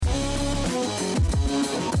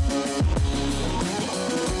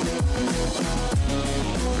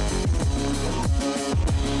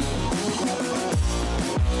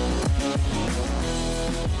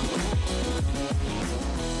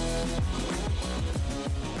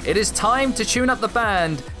it is time to tune up the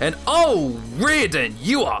band, and oh, Riordan,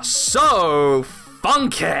 you are so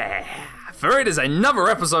funky! For it is another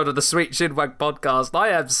episode of the Sweet Chinwag Podcast. I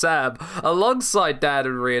am Sam, alongside Dan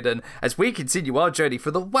and Riordan, as we continue our journey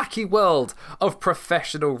through the wacky world of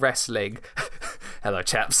professional wrestling. Hello,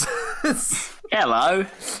 chaps. Hello.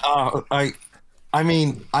 I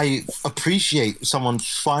mean, I appreciate someone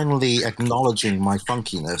finally acknowledging my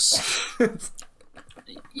funkiness.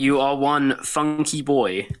 You are one funky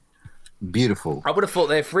boy. Beautiful. I would have thought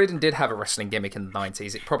that if Riordan did have a wrestling gimmick in the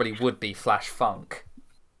 90s, it probably would be Flash Funk.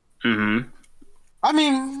 Mm-hmm. I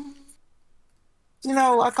mean,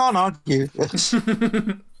 I can't argue.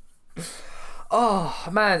 Oh,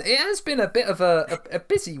 man, it has been a bit of a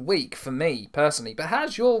busy week for me, personally. But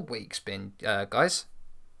how's your weeks been, guys?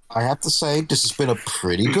 I have to say, this has been a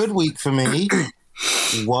pretty good week for me.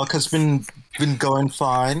 Work has been going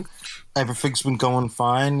fine. Everything's been going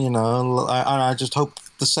fine, and I just hope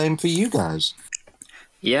the same for you guys.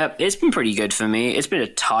 Yeah, it's been pretty good for me. It's been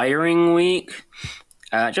a tiring week,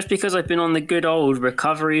 just because I've been on the good old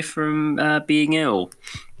recovery from being ill.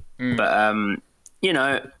 But,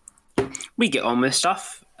 we get on with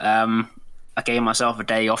stuff. I gave myself a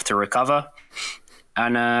day off to recover,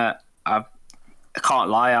 and I can't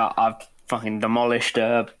lie, I've fucking demolished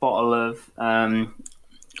a bottle of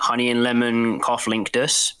honey and lemon cough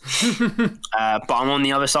linctus, but I'm on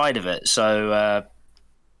the other side of it, so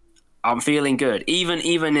I'm feeling good.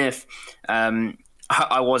 Even if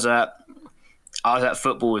I was at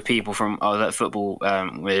football with people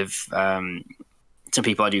with some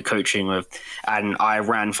people I do coaching with, and I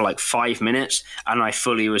ran for like 5 minutes, and I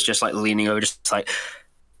fully was just like leaning over, just like,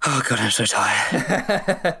 oh god, I'm so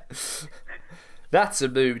tired. That's a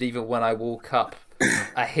mood even when I walk up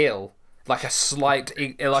a hill, like a slight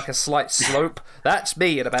slope. That's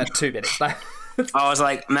me in about 2 minutes. I was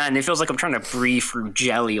like, man, it feels like I'm trying to breathe through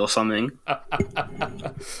jelly or something.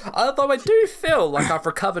 Although I do feel like I've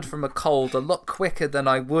recovered from a cold a lot quicker than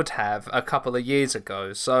I would have a couple of years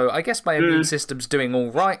ago. So I guess my immune system's doing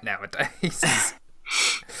all right nowadays.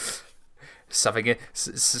 Something in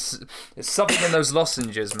those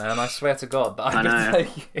lozenges, man. I swear to God. I know.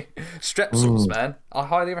 Strepsils, man. I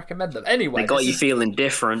highly recommend them. Anyway, they got you feeling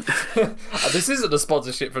different. This isn't a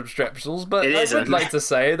sponsorship from Strepsils, but I would like to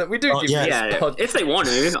say that we do give you this podcast. If they want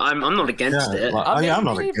to, I'm not against it. I'm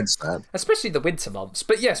not against that. Especially the winter months.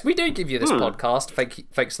 But yes, we do give you this podcast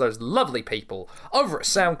thanks to those lovely people over at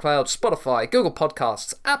SoundCloud, Spotify, Google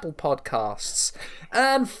Podcasts, Apple Podcasts,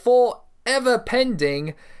 and forever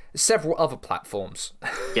pending several other platforms.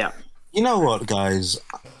 Yeah. You know what, guys?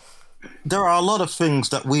 There are a lot of things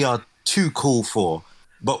that we are too cool for,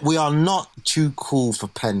 but we are not too cool for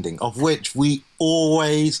pending, of which we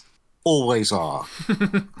always are.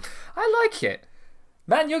 I like it.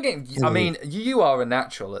 Man, you're getting... I mean, you are a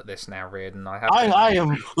natural at this now, Riordan.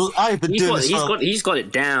 He's got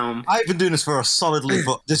it down. I've been doing this for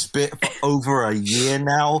this bit for over a year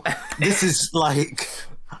now. This is like...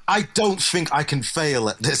 I don't think I can fail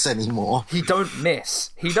at this anymore. He don't miss.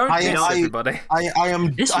 Everybody.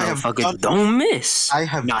 Don't miss.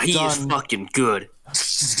 He is fucking good.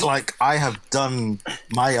 Like, I have done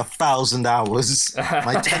my 1,000 hours,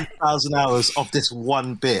 my 10,000 hours of this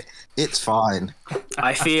one bit. It's fine.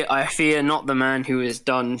 I fear not the man who has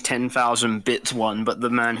done 10,000 bits but the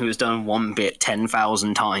man who has done one bit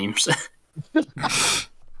 10,000 times.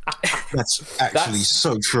 That's actually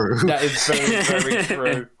so true. That is very, very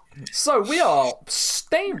true. So we are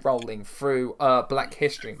steamrolling through Black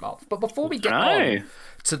History Month, but before we get on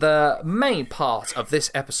to the main part of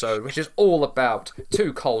this episode, which is all about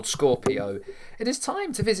Cold Scorpio, it is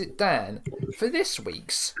time to visit Dan for this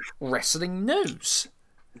week's wrestling news.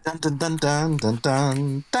 Dun dun dun dun dun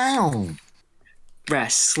dun down.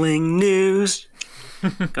 Wrestling news.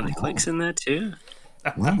 Got the clicks in there too.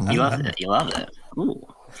 You love it. Ooh.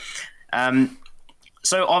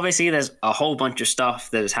 So obviously there's a whole bunch of stuff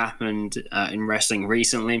that has happened in wrestling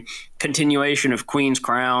recently. Continuation of Queen's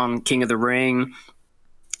Crown, King of the Ring,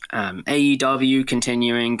 AEW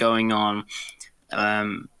continuing, going on.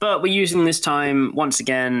 But we're using this time once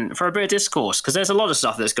again for a bit of discourse, because there's a lot of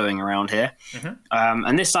stuff that's going around here. Mm-hmm.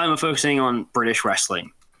 And this time we're focusing on British wrestling.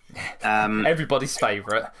 Everybody's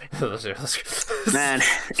favourite. Man.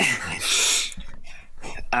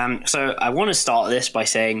 So I want to start this by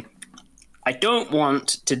saying I don't want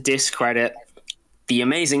to discredit the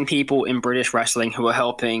amazing people in British wrestling who are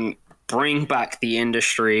helping bring back the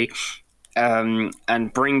industry and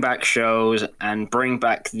bring back shows and bring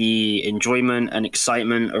back the enjoyment and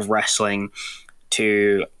excitement of wrestling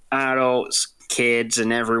to adults, kids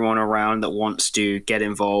and everyone around that wants to get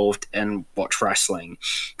involved and watch wrestling,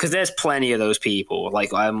 because there's plenty of those people.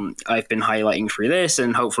 Like I've been highlighting through this,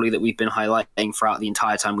 and hopefully that we've been highlighting throughout the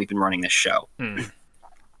entire time we've been running this show.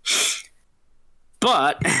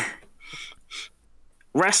 But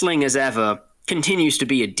wrestling, as ever, continues to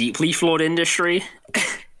be a deeply flawed industry.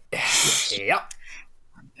 Yep.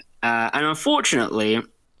 And unfortunately,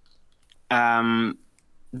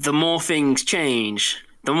 the more things change,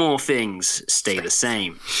 the more things stay the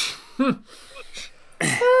same.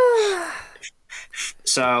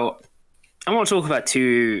 So I want to talk about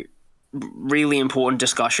two really important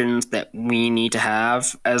discussions that we need to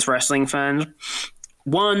have as wrestling fans.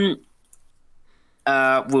 One,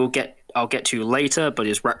 I'll get to later, but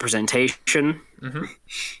is representation.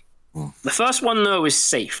 The first one, though, is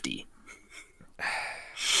safety,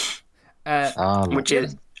 which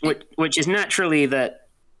is naturally that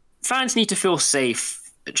fans need to feel safe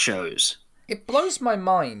at shows. It blows my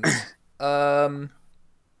mind. Well,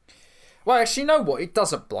 actually, you know what? It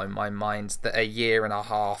doesn't blow my mind that a year and a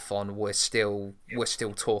half on we're still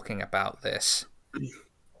talking about this.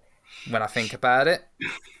 When I think about it,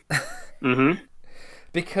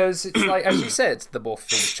 because it's like, as you said, the more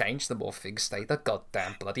things change, the more things stay the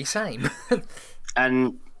goddamn bloody same.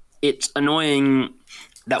 And it's annoying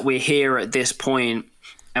that we're here at this point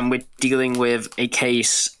and we're dealing with a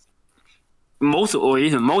case,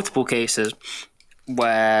 multiple cases,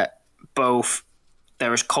 where both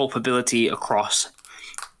there is culpability across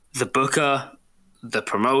the booker, the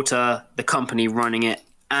promoter, the company running it,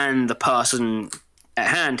 and the person at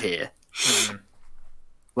hand here.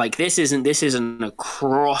 Like this isn't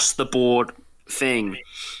across the board thing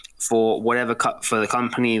for whatever for the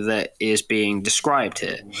company that is being described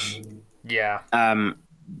here. Yeah.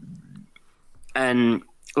 And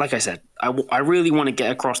like I said, I really want to get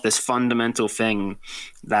across this fundamental thing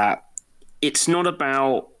that it's not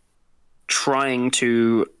about trying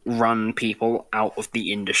to run people out of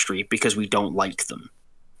the industry because we don't like them.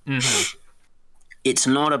 It's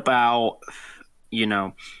not about,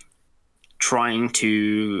 trying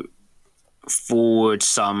to forward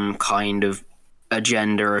some kind of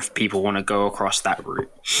agenda if people want to go across that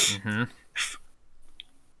route.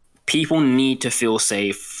 People need to feel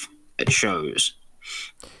safe at shows.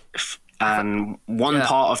 And one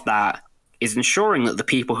part of that is ensuring that the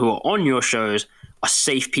people who are on your shows are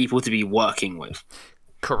safe people to be working with.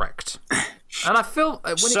 Correct. And I feel...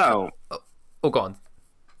 go on.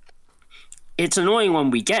 It's annoying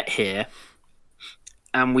when we get here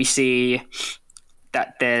and we see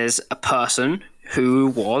that there's a person who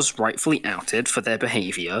was rightfully outed for their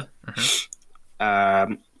behavior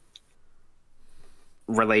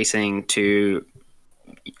relating to,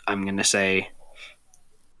 I'm going to say,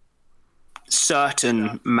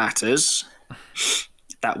 certain matters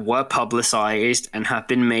that were publicized and have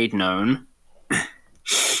been made known,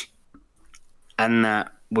 and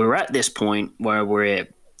that we're at this point where we're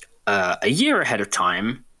a year ahead of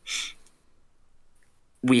time.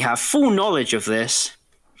 We have full knowledge of this,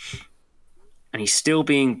 and he's still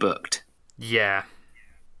being booked. Yeah.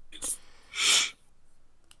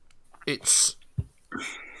 It's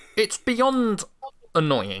beyond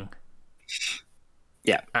annoying.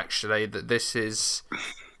 Yeah. Actually, that this is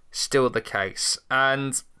still the case.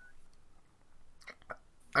 And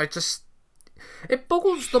it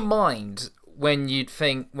boggles the mind when you'd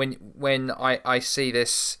think, when I see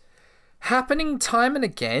this happening time and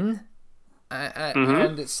again,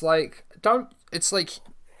 and it's like,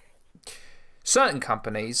 certain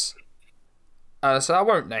companies, so I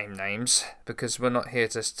won't name names because we're not here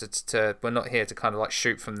to kind of like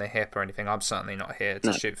shoot from the hip or anything. I'm certainly not here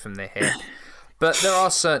to shoot from the hip. But there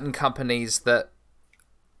are certain companies that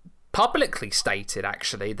publicly stated,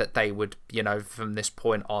 actually, that they would, from this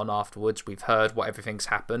point on afterwards, we've heard what everything's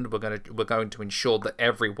happened. We're going to ensure that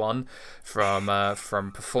everyone, from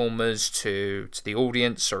performers to the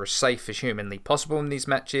audience, are as safe as humanly possible in these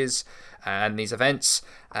matches and these events.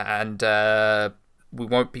 And we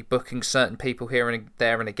won't be booking certain people here and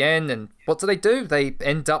there and again. And what do? They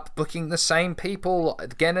end up booking the same people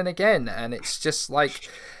again and again. And it's just like,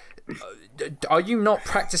 are you not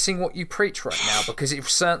practicing what you preach right now? Because it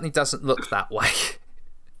certainly doesn't look that way.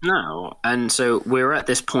 No. And so we're at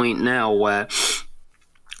this point now where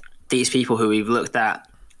these people who we've looked at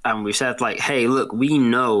and we've said, like, hey, look, we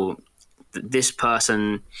know that this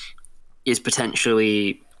person is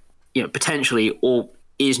potentially or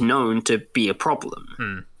is known to be a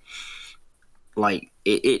problem. Like,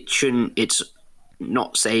 it's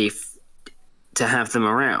not safe to have them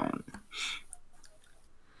around.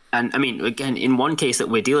 And I mean, again, in one case that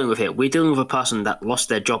we're dealing with here, we're dealing with a person that lost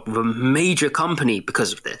their job with a major company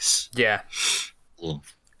because of this. Yeah.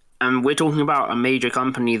 And we're talking about a major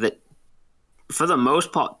company that, for the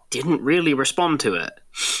most part, didn't really respond to it.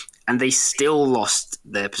 And they still lost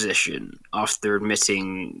their position after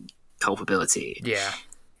admitting culpability. Yeah.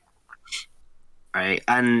 Right?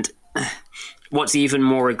 And what's even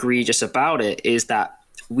more egregious about it is that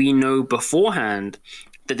we know beforehand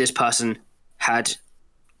that this person had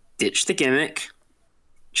ditched the gimmick,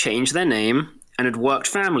 changed their name, and had worked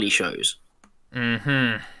family shows.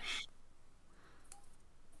 Mm-hmm.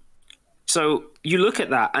 So you look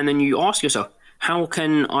at that and then you ask yourself, how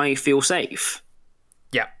can I feel safe?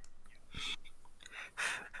 Yeah.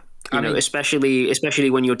 You know, especially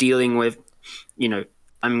when you're dealing with, you know,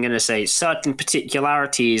 I'm going to say certain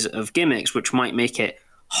particularities of gimmicks which might make it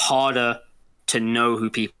harder to know who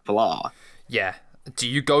people are. Yeah. Do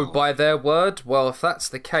you go by their word? Well, if that's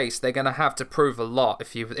the case, they're going to have to prove a lot.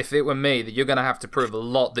 If it were me, that you're going to have to prove a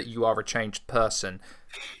lot that you are a changed person.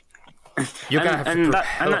 You're going to have to prove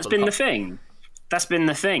and that's been the thing. That's been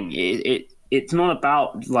the thing. It's not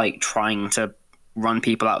about like trying to run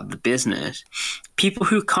people out of the business. People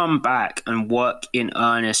who come back and work in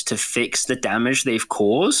earnest to fix the damage they've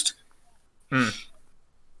caused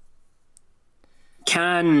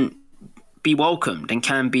can be welcomed and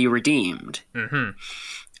can be redeemed. Mm-hmm.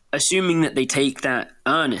 Assuming that they take that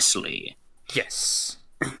earnestly. Yes.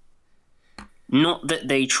 Not that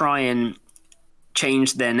they try and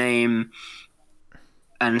change their name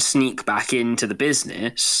and sneak back into the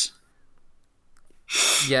business.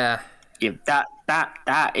 Yeah. Yeah,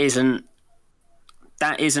 that isn't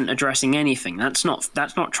addressing anything. That's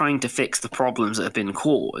not trying to fix the problems that have been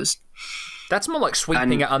caused. That's more like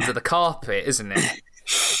sweeping it under the carpet, isn't it?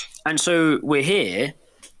 And so we're here,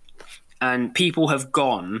 and people have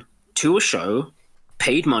gone to a show,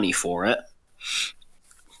 paid money for it.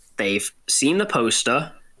 They've seen the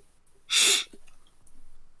poster.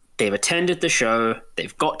 They've attended the show.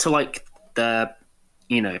 They've got to like the,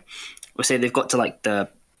 you know, we'll say they've got to like the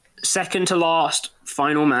second to last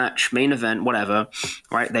final match, main event, whatever,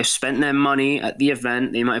 right? They've spent their money at the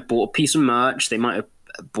event. They might have bought a piece of merch. They might have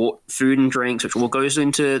bought food and drinks, which all goes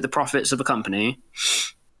into the profits of the company.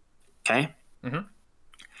 Okay? Mm-hmm.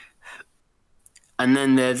 And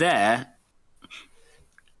then they're there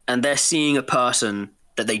and they're seeing a person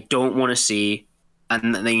that they don't want to see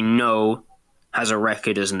and that they know has a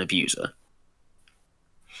record as an abuser.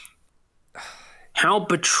 How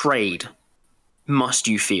betrayed must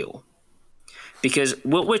you feel? Because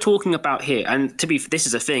what we're talking about here, and this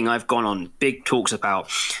is a thing I've gone on big talks about,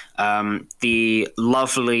 the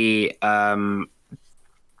lovely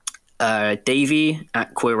Davey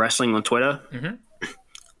at Queer Wrestling on Twitter. Mm-hmm.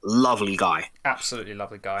 Lovely guy. Absolutely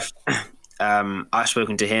lovely guy. I've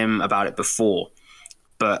spoken to him about it before,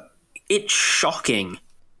 but it's shocking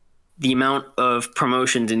the amount of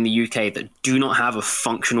promotions in the UK that do not have a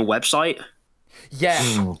functional website.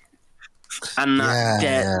 Yeah. And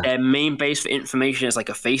their main base for information is like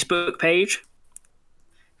a Facebook page.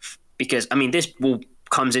 Because, I mean, this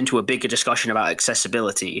comes into a bigger discussion about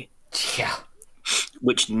accessibility. Yeah.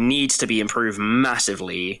 Which needs to be improved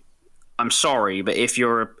massively. I'm sorry, but if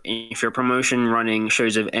you're a promotion running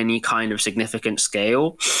shows of any kind of significant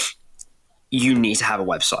scale, you need to have a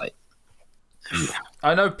website.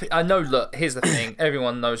 I know. Look, here's the thing.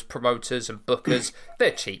 Everyone knows promoters and bookers.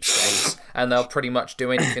 They're cheapskates, and they'll pretty much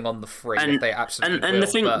do anything on the free if they absolutely will. And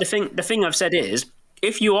the thing I've said is,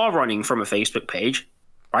 if you are running from a Facebook page,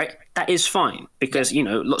 right, that is fine because you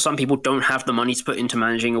know some people don't have the money to put into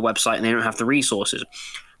managing a website and they don't have the resources.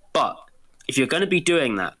 But if you're going to be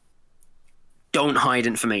doing that, don't hide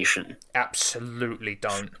information. Absolutely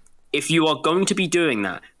don't. If you are going to be doing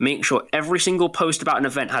that, make sure every single post about an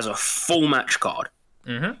event has a full match card.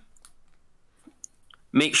 Mm-hmm.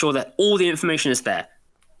 Make sure that all the information is there.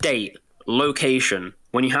 Date, location.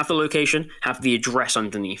 When you have the location, have the address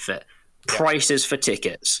underneath it. Prices for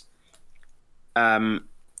tickets. I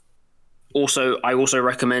also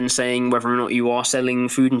recommend saying whether or not you are selling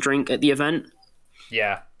food and drink at the event.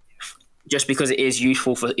 Yeah. Just because it is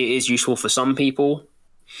useful for some people.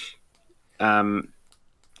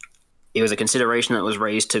 It was a consideration that was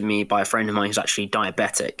raised to me by a friend of mine who's actually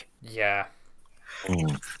diabetic. Yeah.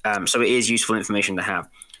 So it is useful information to have.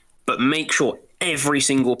 But make sure every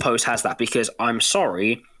single post has that because I'm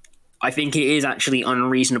sorry, I think it is actually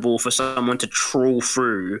unreasonable for someone to trawl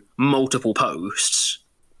through multiple posts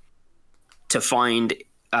to find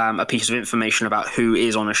a piece of information about who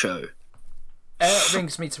is on a show. It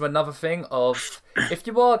brings me to another thing of if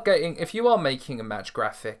you are making a match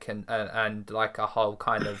graphic and like a whole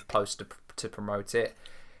kind of post to promote it,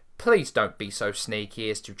 please don't be so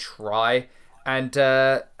sneaky as to try and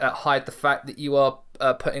hide the fact that you are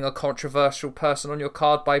putting a controversial person on your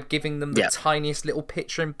card by giving them the tiniest little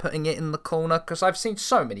picture and putting it in the corner, because I've seen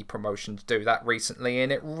so many promotions do that recently,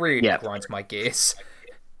 and it really grinds my gears.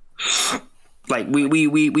 Like,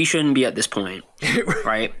 we shouldn't be at this point,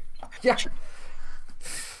 right? Yeah.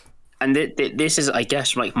 And this is, I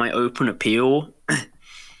guess, like, my open appeal,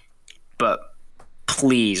 but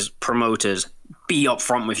please, promoters, be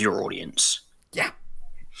upfront with your audience. Yeah.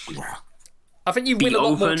 I think you win a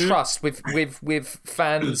lot more trust with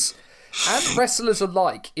fans and wrestlers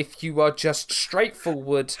alike if you are just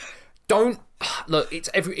straightforward. Don't look. It's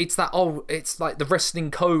like the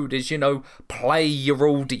wrestling code is, play your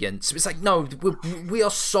audience. It's like, no, we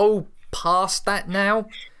are so past that now.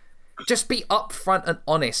 Just be upfront and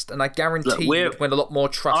honest, and I guarantee you'd win a lot more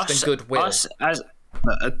trust and goodwill. Us as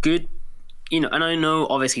a good, and I know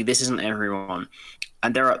obviously this isn't everyone.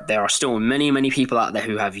 And there are still many people out there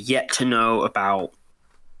who have yet to know about,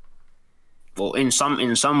 well, in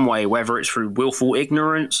some way, whether it's through willful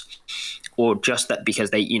ignorance or just that because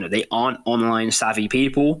they aren't online savvy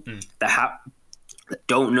people that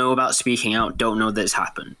don't know about speaking out, don't know that it's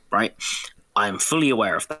happened, right? I am fully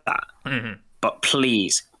aware of that. Mm-hmm. But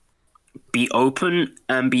please be open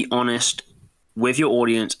and be honest with your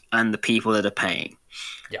audience and the people that are paying.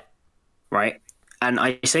 Yeah. Right? And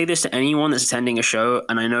I say this to anyone that's attending a show,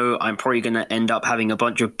 and I know I'm probably going to end up having a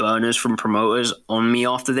bunch of burners from promoters on me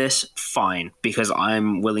after this. Fine, because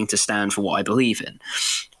I'm willing to stand for what I believe in.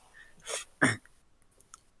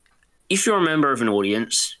 If you're a member of an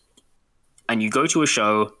audience and you go to a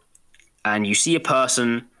show and you see a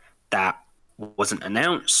person that wasn't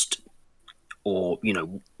announced or,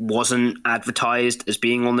 wasn't advertised as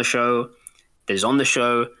being on the show, that is on the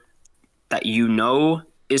show, that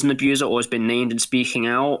is an abuser or has been named and speaking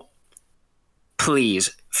out,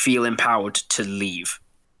 please feel empowered to leave.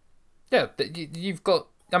 Yeah, you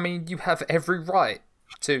have every right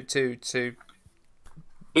to.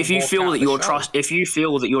 If you feel that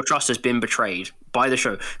your trust has been betrayed by the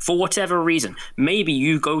show for whatever reason, maybe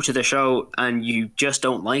you go to the show and you just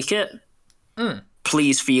don't like it.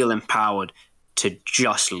 Please feel empowered to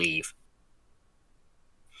just leave.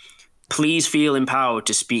 Please feel empowered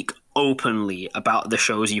to speak openly about the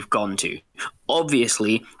shows you've gone to.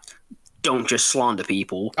 Obviously, don't just slander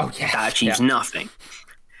people. Oh, yeah. That achieves nothing.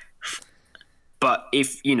 But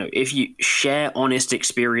if you share honest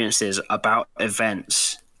experiences about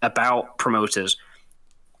events, about promoters,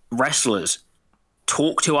 wrestlers,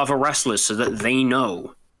 talk to other wrestlers so that they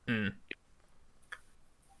know.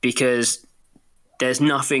 Because there's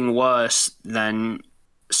nothing worse than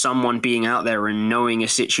someone being out there and knowing a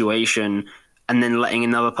situation and then letting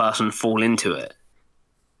another person fall into it.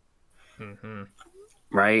 Mm-hmm.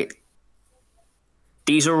 Right?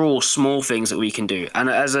 These are all small things that we can do. And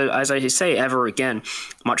as I say ever again,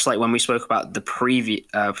 much like when we spoke about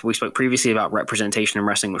we spoke previously about representation in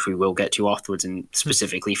wrestling, which we will get to afterwards, and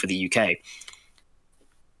specifically for the UK.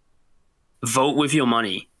 Vote with your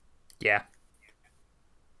money. Yeah.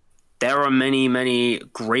 There are many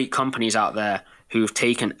great companies out there who've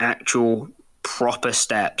taken actual proper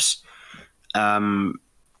steps.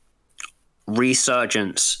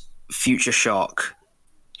 Resurgence, Future Shock,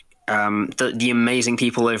 the amazing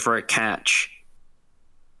people over at Catch.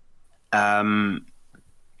 I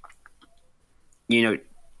know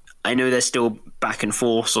there's still back and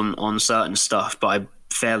forth on certain stuff, but I'm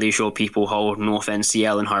fairly sure people hold North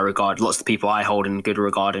NCL in high regard. Lots of the people I hold in good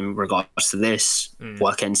regard in regards to this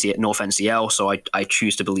work at North NCL, so I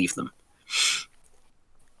choose to believe them.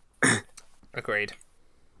 Agreed.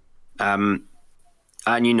 And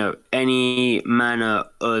any manner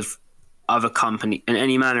of other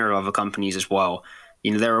companies as well.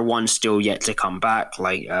 There are ones still yet to come back,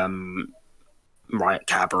 like Riot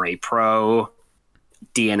Cabaret Pro,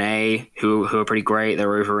 DNA, who are pretty great.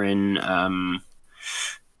 They're over in I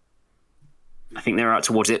think they're out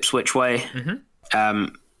towards Ipswich way. Mm-hmm.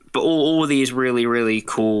 But all of these really, really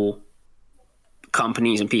cool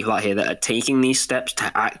companies and people out here that are taking these steps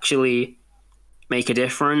to actually make a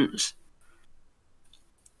difference,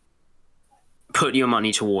 put your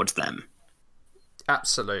money towards them.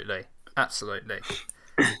 Absolutely.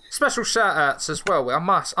 Special shout outs as well.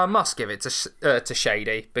 I must give it to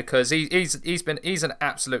Shady, because he's an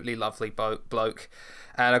absolutely lovely bloke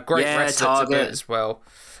and a great wrestler to bit as well.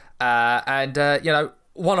 And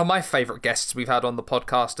one of my favourite guests we've had on the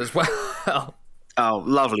podcast as well. Oh,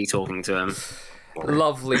 lovely talking to him.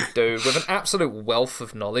 Lovely dude with an absolute wealth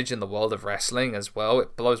of knowledge in the world of wrestling as well.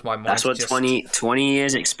 It blows my mind. That's what 20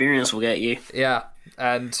 years experience will get you. Yeah,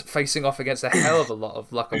 and facing off against a hell of a lot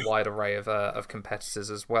of like a wide array of competitors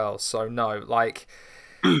as well. So no, like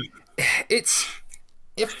it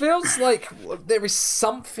feels like there is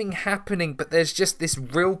something happening, but there's just this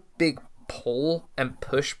real big pull and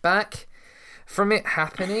pushback from it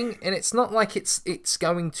happening, and it's not like it's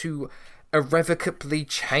going to irrevocably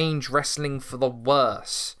change wrestling for the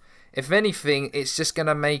worse. If anything, it's just going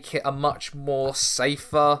to make it a much more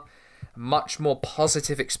safer, much more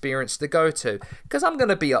positive experience to go to. Because I'm going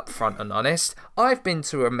to be upfront and honest, I've been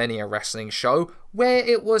to many a wrestling show where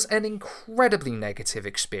it was an incredibly negative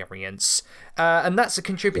experience. And that's a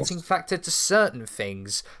contributing factor to certain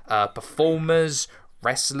things. Performers,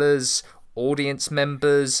 wrestlers, audience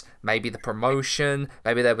members, maybe the promotion,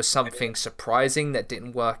 maybe there was something surprising that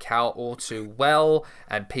didn't work out all too well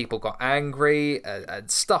and people got angry and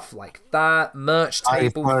stuff like that, merch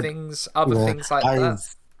table things, things like that.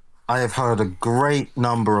 I have heard a great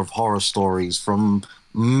number of horror stories from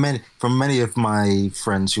many of my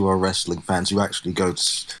friends who are wrestling fans who actually go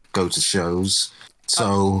to shows.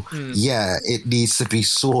 So yeah, it needs to be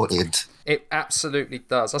sorted. It absolutely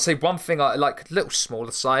does. I'll say one thing, I like, a little small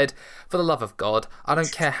aside, for the love of God, I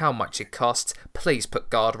don't care how much it costs, please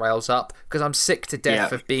put guardrails up, because I'm sick to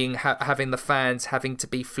death of being having the fans having to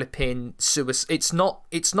be flipping suicide. It's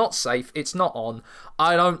not safe, it's not on.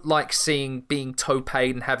 I don't like being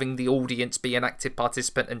toe-paid and having the audience be an active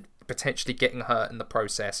participant and potentially getting hurt in the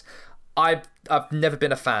process. I've never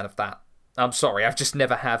been a fan of that. I'm sorry, I've just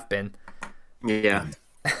never have been. Yeah.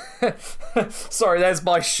 Sorry, there's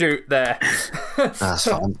my shoot there. That's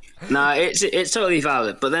fine. No, it's totally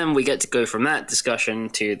valid. But then we get to go from that discussion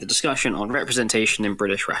to the discussion on representation in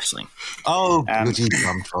British wrestling. Oh, goody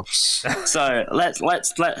gumdrops. So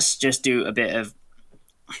let's just do a bit of.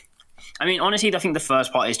 I mean, honestly, I think the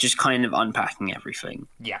first part is just kind of unpacking everything.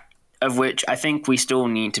 Yeah. Of which I think we still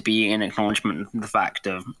need to be in acknowledgement of the fact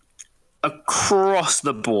of across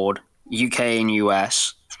the board, UK and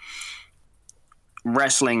US.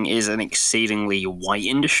 Wrestling is an exceedingly white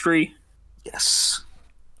industry. Yes.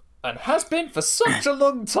 And has been for such a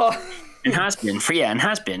long time. And has been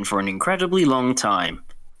for an incredibly long time.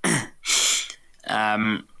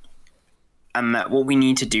 And that what we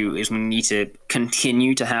need to do is we need to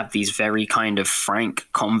continue to have these very kind of frank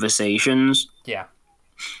conversations. Yeah.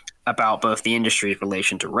 About both the industry's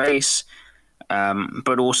relation to race,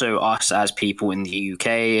 but also us as people in the UK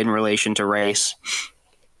in relation to race.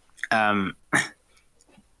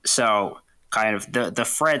 So, kind of the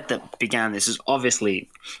thread that began this is obviously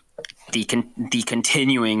the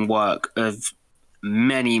continuing work of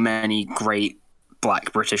many, many great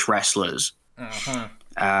Black British wrestlers.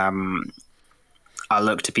 Mm-hmm. I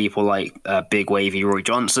look to people like Big Wavy Roy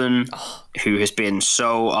Johnson, who has been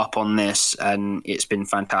so up on this, and it's been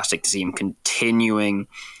fantastic to see him continuing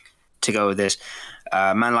to go with this.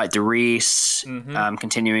 Man like Darius,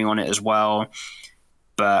 continuing on it as well.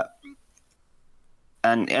 But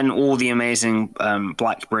and all the amazing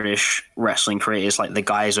Black British wrestling creators, like the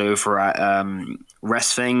guys over at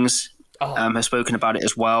Rest Things, have spoken about it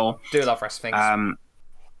as well. Do love Rest Things.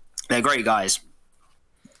 They're great guys.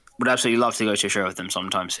 Would absolutely love to go to a show with them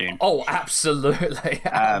sometime soon. Oh, absolutely,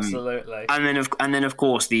 absolutely. And then of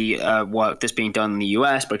course the work that's being done in the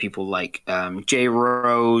US by people like Jay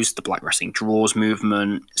Rose, the Black Wrestling Draws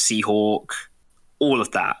movement, Seahawk, all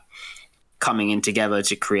of that coming in together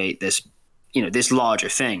to create this, this larger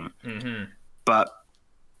thing. Mm-hmm. But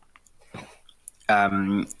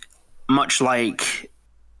much like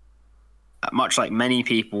many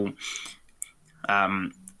people,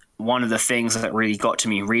 one of the things that really got to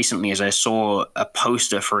me recently is I saw a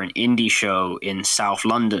poster for an indie show in South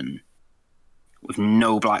London with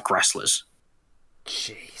no Black wrestlers.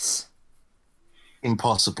 Jeez.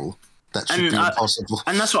 Impossible. That should be impossible.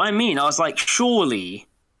 And that's what I mean. I was like, surely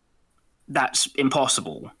that's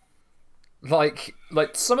impossible. Like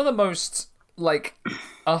some of the most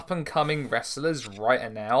up and coming wrestlers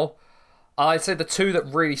right now, I'd say the two that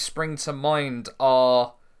really spring to mind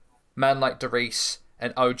are Man Like Darius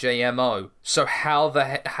and OJMO. So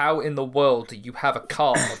how in the world do you have a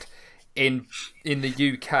card in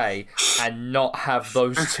the UK and not have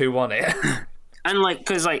those two on it? And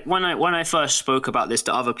because when I first spoke about this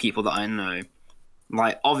to other people that I know,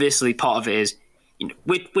 obviously part of it is,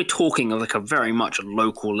 we're talking of a very much a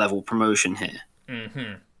local level promotion here,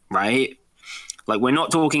 right? We're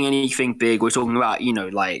not talking anything big. We're talking about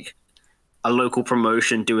a local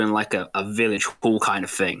promotion doing a village hall kind of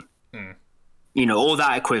thing. Or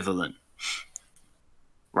that equivalent,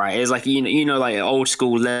 right? It's like an old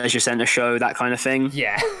school leisure center show, that kind of thing.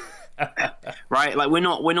 Yeah. Right? We're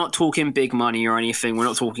not talking big money or anything. We're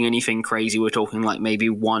not talking anything crazy. We're talking maybe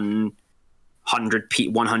 100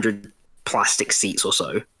 100 plastic seats or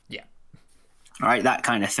so. Yeah. Right, that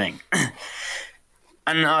kind of thing.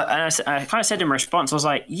 And I kind of said in response, I was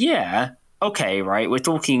like, yeah, okay, right, we're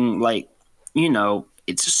talking like,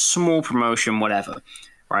 it's a small promotion, whatever,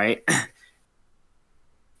 right?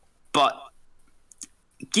 But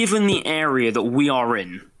given the area that we are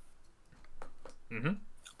in,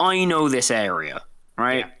 I know this area,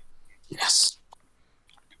 right? Yeah. Yes.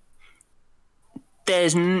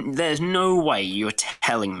 There's no way you're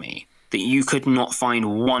telling me that you could not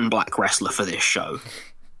find one black wrestler for this show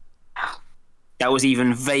that was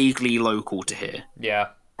even vaguely local to here. Yeah.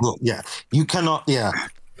 Look, yeah, you cannot. Yeah,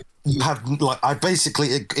 you have like I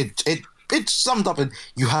basically it's summed up in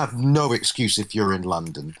you have no excuse if you're in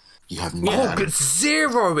London. You have no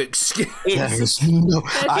zero excuse. It's no.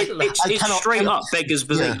 It's straight up beggars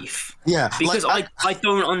belief. Yeah, because like,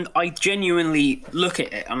 I genuinely look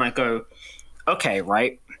at it and I go, okay,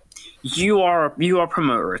 right, you are a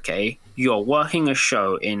promoter, okay, you are working a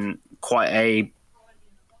show in quite a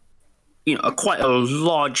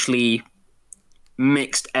largely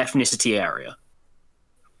mixed ethnicity area,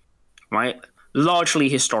 right? Largely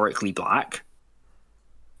historically black,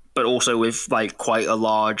 but also with like quite a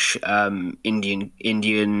large Indian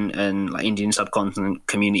and like Indian subcontinent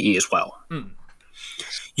community as well.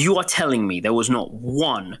 You are telling me there was not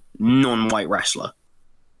one non-white wrestler?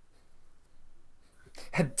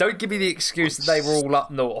 Don't give me the excuse that they were all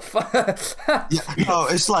up north. Yeah, no,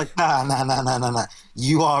 it's like nah.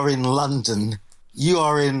 You are in London. You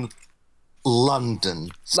are in London,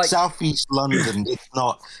 like, southeast London. It's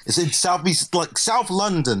not. It's in southeast, like South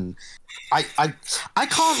London. I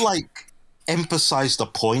can't like emphasize the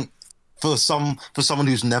point for someone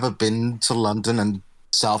who's never been to London and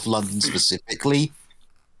South London specifically.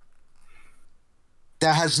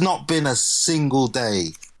 There has not been a single day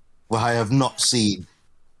where I have not seen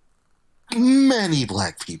many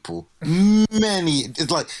black people. Many. It's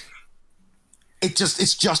like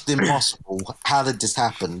it's just impossible. How did this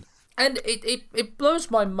happen? And it blows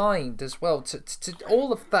my mind as well to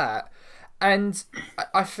all of that. And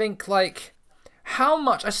I think like how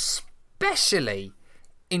much, especially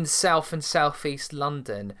in South and Southeast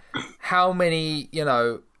London, how many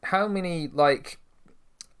members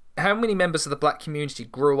of the black community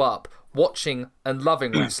grew up watching and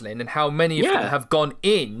loving wrestling, and how many of them have gone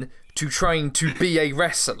in to train to be a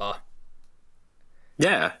wrestler.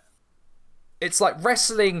 Yeah. It's like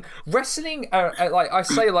wrestling, like I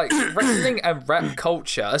say, like wrestling and rap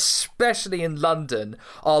culture, especially in London,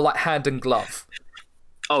 are like hand and glove.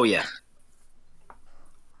 Oh yeah.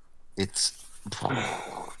 It's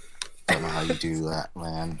I don't know how you do that,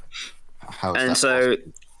 man.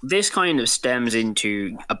 This kind of stems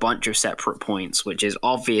into a bunch of separate points, which is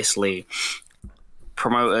obviously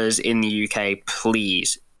promoters in the UK,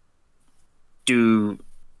 please do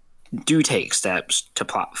take steps to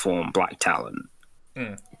platform black talent.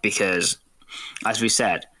 Because, as we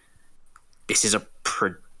said, this is a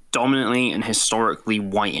predominantly and historically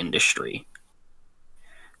white industry.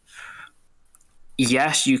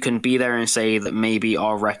 Yes, you can be there and say that maybe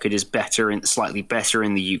our record is slightly better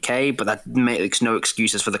in the UK, but that makes no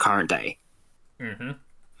excuses for the current day.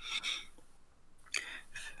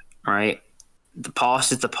 Right? The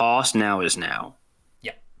past is the past, now is now.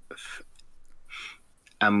 Yeah.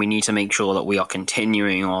 And we need to make sure that we are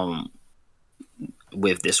continuing on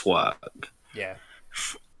with this work. Yeah.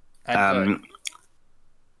 And,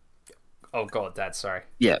 oh God, Dad, sorry.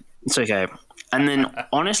 Yeah, it's okay. And then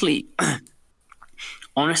honestly,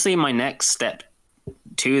 my next step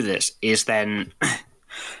to this is then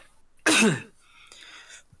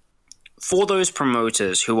for those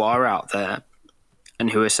promoters who are out there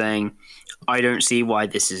and who are saying, I don't see why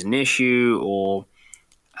this is an issue, or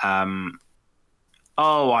I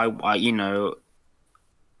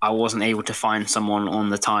wasn't able to find someone on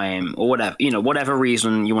the time, or whatever, whatever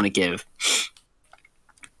reason you want to give.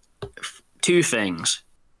 Two things.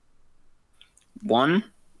 One,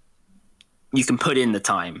 you can put in the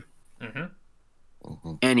time.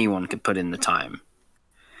 Anyone can put in the time.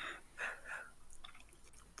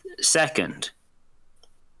 Second,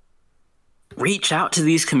 reach out to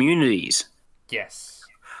these communities. Yes.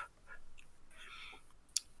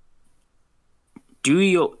 Do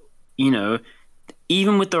your,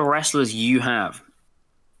 even with the wrestlers you have,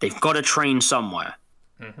 they've got to train somewhere.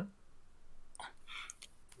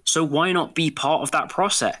 So why not be part of that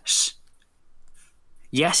process?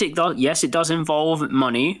 Yes, it does. Yes, it does involve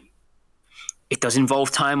money. It does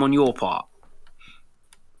involve time on your part.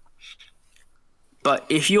 But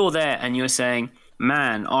if you're there and you're saying,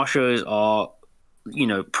 man, our shows are,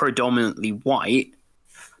 predominantly white,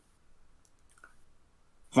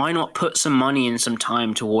 why not put some money and some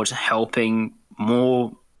time towards helping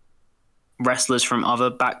more wrestlers from other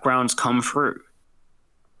backgrounds come through?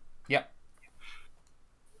 Yep.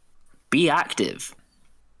 Be active.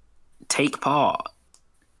 Take part.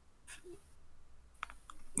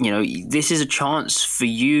 This is a chance for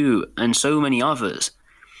you and so many others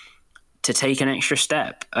to take an extra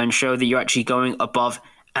step and show that you're actually going above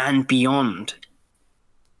and beyond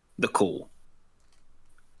the call.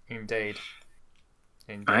 Indeed.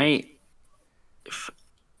 Right?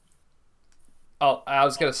 Oh, I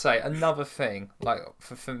was going to say, another thing, like,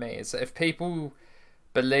 for me, is that if people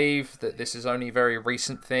believe that this is only a very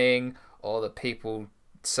recent thing, or that people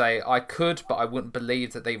say, I could, but I wouldn't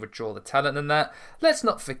believe that they would draw the talent in that, let's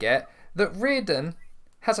not forget that Riordan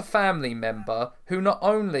has a family member who not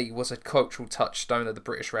only was a cultural touchstone of the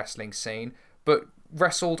British wrestling scene, but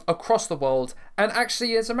wrestled across the world, and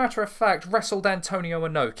actually, as a matter of fact, wrestled Antonio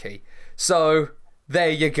Inoki. So,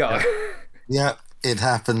 there you go. Yeah, it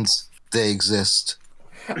happens. They exist.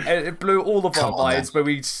 And it blew all of our minds when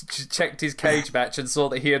we checked his cage match and saw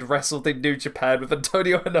that he had wrestled in New Japan with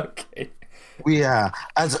Antonio Inoki. Yeah,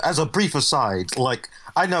 as a brief aside, like,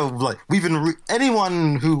 I know, like, we've been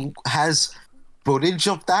anyone who has footage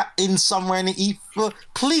of that in somewhere in the ether,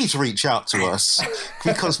 please reach out to us,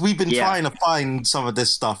 because we've been trying to find some of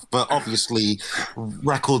this stuff, but obviously,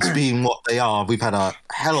 records being what they are, we've had a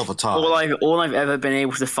hell of a time. All I've ever been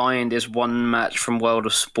able to find is one match from World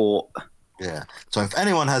of Sport. Yeah. So if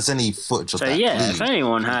anyone has any footage of that, please. If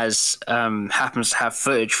anyone has happens to have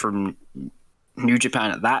footage from New Japan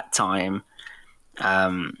at that time,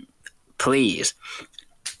 please.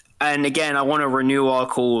 And again, I want to renew our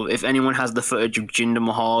call. If anyone has the footage of Jinder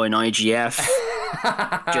Mahal in IGF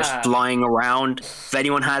just flying around, if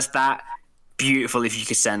anyone has that, beautiful if you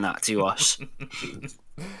could send that to us.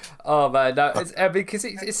 Oh man, no, it's because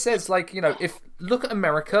it says, like, if look at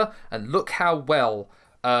America and look how well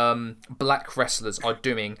black wrestlers are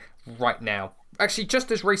doing right now. Actually,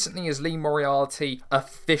 just as recently as Lee Moriarty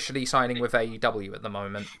officially signing with AEW at the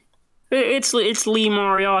moment. It's Lee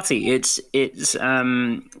Moriarty. It's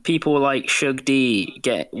people like Shug D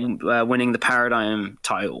winning the Paradigm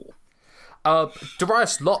title.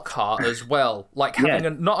 Darius Lockhart as well, like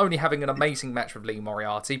not only having an amazing match with Lee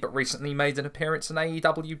Moriarty, but recently made an appearance in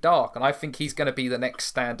AEW Dark, and I think he's going to be the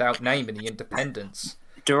next standout name in the independents.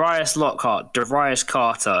 Darius Lockhart, Darius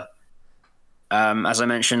Carter, as I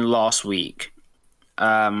mentioned last week. We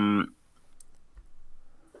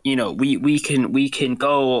can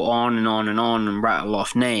go on and on and on and rattle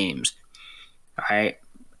off names, right?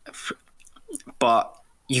 But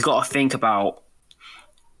you got to think about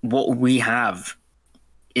what we have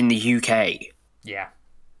in the UK. Yeah.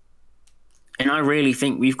 And I really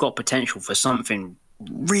think we've got potential for something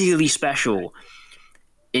really special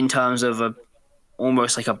in terms of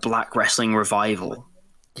almost like a black wrestling revival.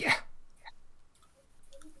 Yeah.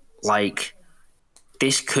 Like,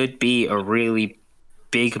 this could be a really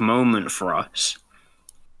big moment for us.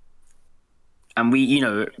 And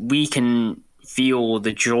we can feel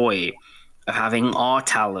the joy of having our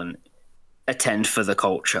talent attend for the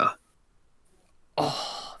culture.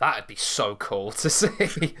 Oh, that'd be so cool to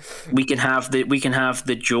see. We can have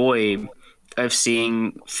the joy of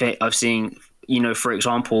seeing, for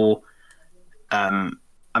example, I'm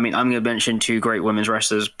going to mention two great women's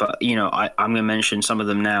wrestlers, but I'm going to mention some of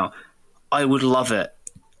them now. I would love it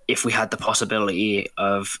if we had the possibility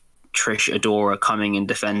of Trish Adora coming and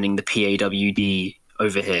defending the PAWD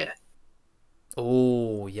over here.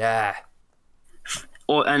 Oh, yeah.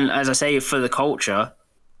 And as I say, for the culture,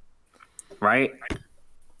 right?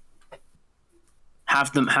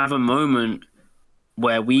 Have a moment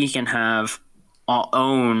where we can have our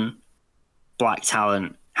own black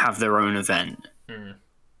talent have their own event. Mm.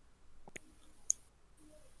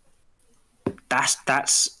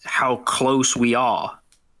 That's how close we are.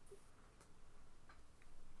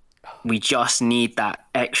 We just need that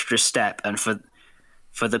extra step, and for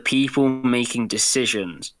the people making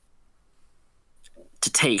decisions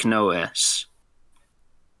to take notice.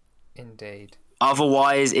 Indeed.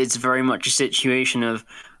 Otherwise, it's very much a situation of,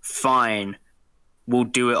 fine, we'll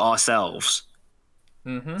do it ourselves.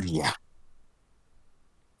 Mm-hmm. Yeah.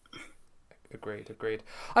 Agreed.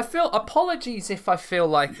 I feel, apologies if I feel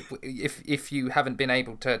like if you haven't been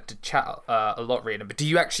able to chat a lot, Riordan, but do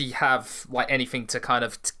you actually have like anything to kind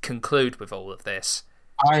of conclude with all of this?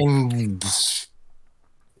 I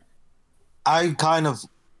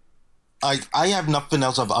have nothing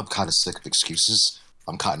else. I'm kind of sick of excuses.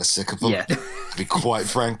 I'm kind of sick of them, to be quite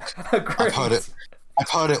frank. I've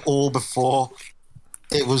heard it all before.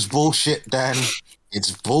 It was bullshit then.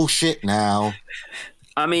 It's bullshit now.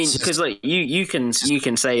 I mean, because like you can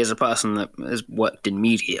say as a person that has worked in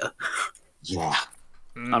media, Yeah,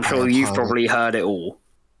 I'm sure you've probably heard it all.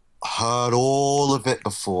 Heard all of it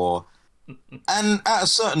before, and at a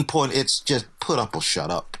certain point, it's just put up or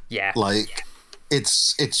shut up. Yeah, like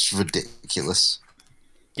it's ridiculous.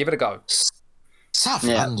 give it a go. South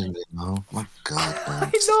London, you know, my God,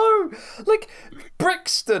 man. I know, like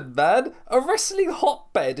Brixton, man, a wrestling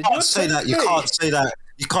hotbed. You can't say that. You can't say that.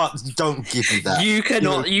 You can't. Don't give me that. You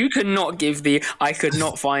cannot. You cannot give the. I could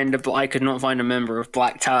not find a member of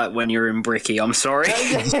Black Talent when you're in Bricky. I'm sorry.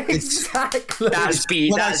 Exactly. That's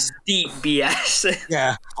deep BS.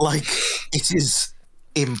 Yeah, like it is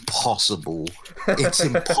impossible. It's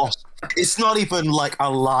impossible. It's not even like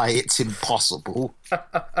a lie. It's impossible.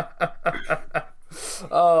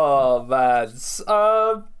 Oh man.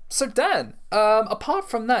 So Dan, apart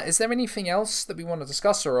from that, is there anything else that we want to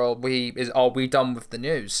discuss, or are we done with the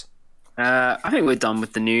news? I think we're done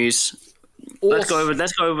with the news. Awesome.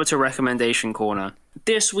 Let's go over to recommendation corner.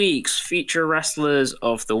 This week's feature wrestlers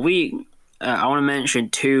of the week. I want to mention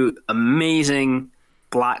 2 amazing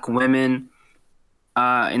black women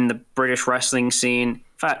in the British wrestling scene. In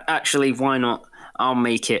fact, actually, why not? I'll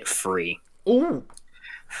make it 3. Ooh.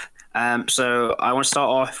 So I want to start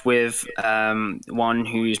off with one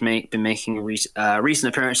who's been making recent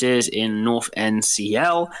appearances in North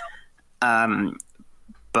NCL,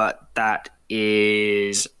 but that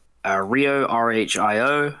is Rio,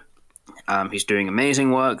 RHIO, who's doing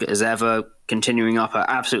amazing work as ever, continuing up an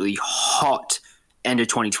absolutely hot end of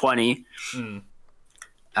 2020.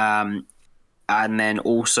 And then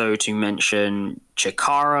also to mention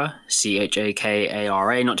Chikara,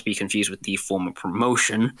 Chakara, not to be confused with the former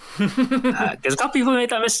promotion, because a couple people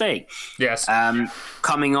made that mistake. Yes.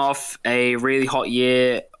 Coming off a really hot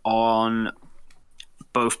year on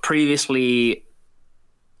both previously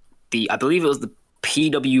I believe it was the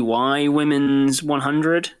PWI Women's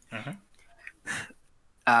 100,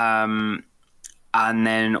 and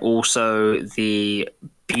then also the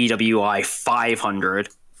BWI 500.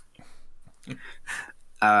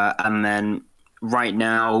 And then right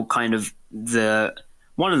now, kind of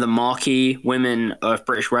one of the marquee women of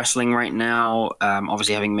British wrestling right now,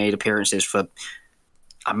 obviously having made appearances for,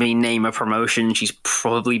 name a promotion, she's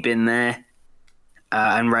probably been there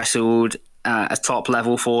and wrestled at top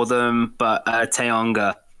level for them, but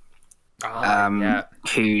Taonga,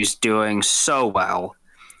 who's doing so well,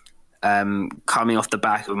 coming off the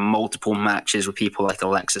back of multiple matches with people like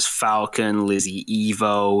Alexis Falcon, Lizzie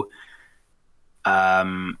Evo,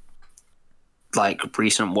 like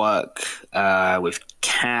recent work with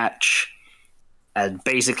Catch, and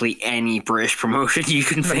basically any British promotion you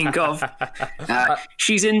can think of.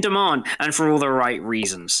 She's in demand, and for all the right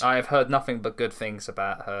reasons. I have heard nothing but good things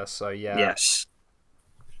about her, so yeah. Yes.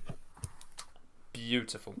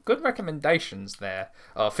 Beautiful. Good recommendations there.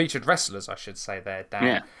 Featured wrestlers, I should say there, Dan.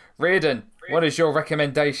 Yeah. Riordan, what is your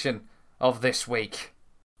recommendation of this week?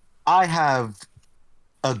 I have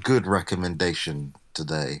a good recommendation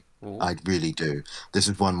today. Ooh. I really do. This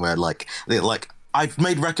is one where I've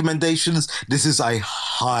made recommendations. This is I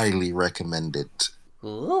highly recommend it.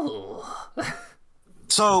 Ooh.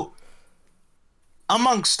 So,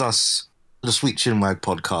 amongst us, the Sweet Chinwag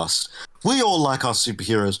podcast, we all like our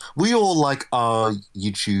superheroes. We all like our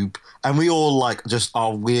YouTube, and we all like just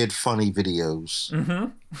our weird, funny videos.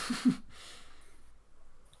 Mm-hmm.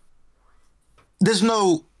 There's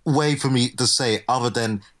no way for me to say it other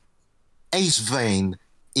than Ace Vane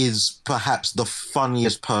is perhaps the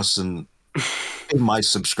funniest person in my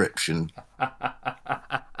subscription.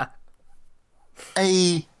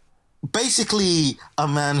 Basically a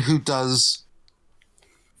man who does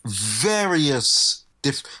various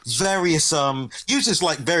uses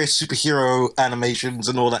like various superhero animations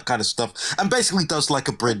and all that kind of stuff, and basically does like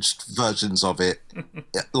abridged versions of it,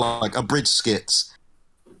 like abridged skits.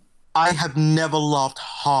 I have never laughed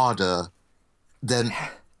harder than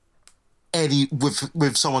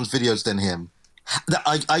with someone's videos than him.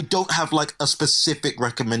 I don't have like a specific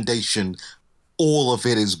recommendation. All of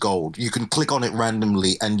it is gold. You can click on it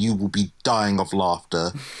randomly and you will be dying of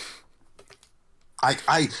laughter.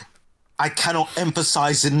 I cannot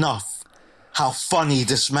emphasize enough how funny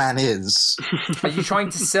this man is. Are you trying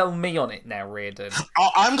to sell me on it now, Riordan?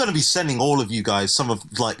 I'm going to be sending all of you guys some of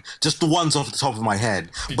just the ones off the top of my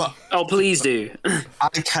head. But oh, please do. I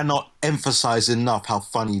cannot emphasize enough how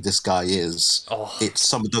funny this guy is. Oh. It's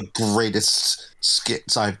some of the greatest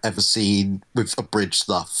skits I've ever seen with abridged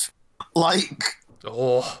stuff. It's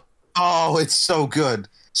so good.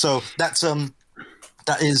 So that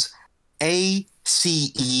is ACEVANE.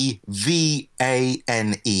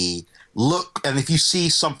 look, and if you see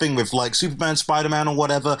something with like Superman, Spider-Man, or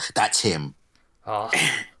whatever, that's him. Oh.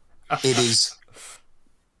 It is.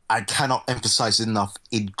 I cannot emphasize enough.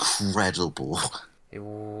 Incredible.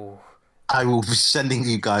 Ooh. I will be sending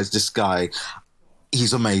you guys this guy.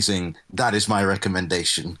 He's amazing. That is my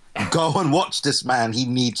recommendation. Go and watch this man. He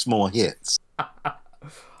needs more hits.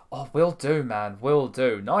 Oh, will do, man. Will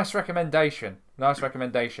do. Nice recommendation. Nice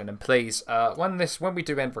recommendation. And please, when we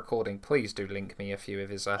do end recording, please do link me a few of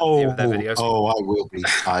his few of their videos. Oh, I will be.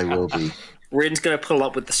 I will be. Rin's gonna pull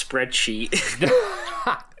up with the spreadsheet.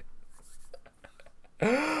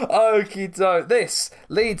 Okie doke. This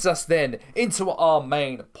leads us then into our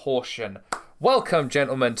main portion. Welcome,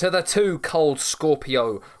 gentlemen, to the 2 Cold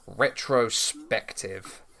Scorpio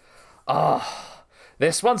retrospective.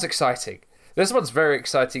 This one's exciting. This one's very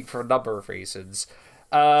exciting for a number of reasons.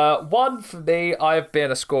 One, for me, I've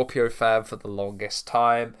been a Scorpio fan for the longest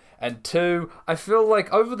time. And 2, I feel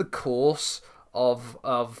like over the course of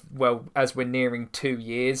as we're nearing 2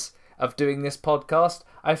 years of doing this podcast,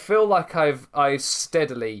 I feel like I've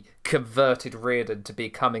steadily converted Riordan to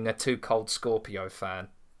becoming a 2 Cold Scorpio fan.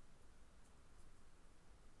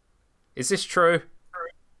 Is this true?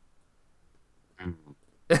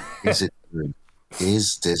 Is it true?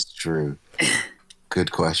 Is this true?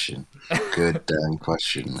 Good question. Good damn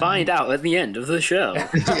question. Man. Find out at the end of the show.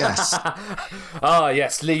 Yes.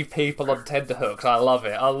 Yes, leave people on tenterhooks. I love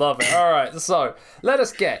it. All right, so let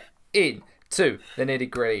us get into the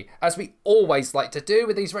nitty-gritty, as we always like to do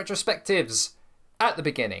with these retrospectives at the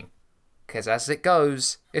beginning. Because as it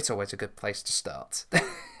goes, it's always a good place to start.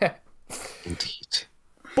 Indeed.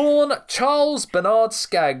 Born Charles Bernard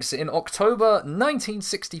Skaggs in October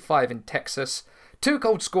 1965 in Texas, 2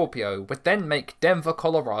 Cold Scorpio would then make Denver,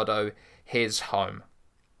 Colorado his home.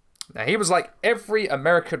 Now, he was like every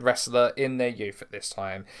American wrestler in their youth at this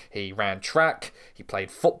time. He ran track, he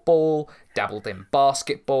played football, dabbled in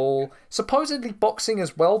basketball, supposedly boxing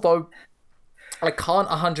as well, though I can't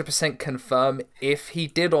 100% confirm if he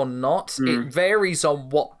did or not. It varies on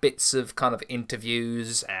what bits of kind of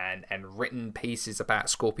interviews and written pieces about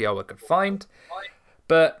Scorpio I could find.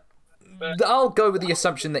 But I'll go with the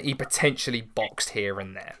assumption that he potentially boxed here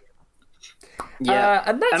and there. Yeah,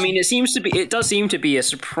 and that's... I mean, it does seem to be a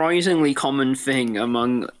surprisingly common thing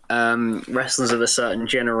among wrestlers of a certain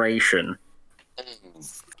generation.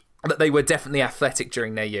 That they were definitely athletic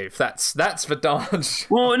during their youth. That's for darn sure.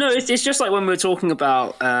 Well, no, it's just like when we're talking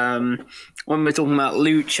about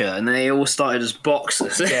lucha, and they all started as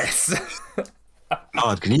boxers. Yes.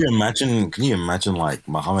 God, can you imagine like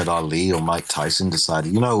Muhammad Ali or Mike Tyson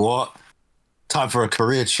decided, you know what? Time for a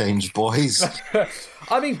career change, boys.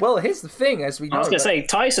 I mean, well, here's the thing, as we know. I was going to say,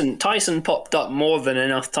 Tyson popped up more than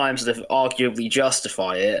enough times to arguably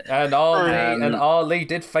justify it. And Ali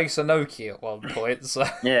did face Inoki at one point, so...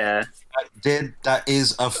 Yeah. That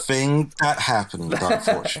is a thing that happened,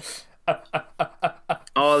 unfortunately.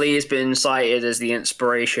 Ali has been cited as the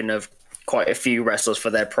inspiration of quite a few wrestlers for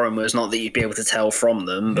their promos, not that you'd be able to tell from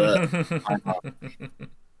them, but...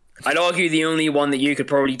 I'd argue the only one that you could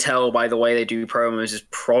probably tell by the way they do promos is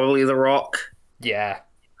probably The Rock. Yeah.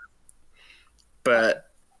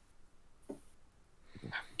 But,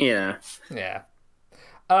 yeah. Yeah.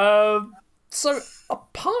 So,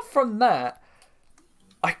 apart from that,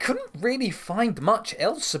 I couldn't really find much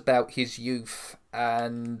else about his youth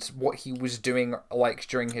and what he was doing, like,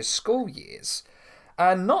 during his school years.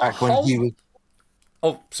 And not Back when he was...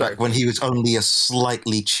 Oh, sorry. Back when he was only a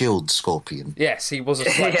slightly chilled scorpion. Yes, he was a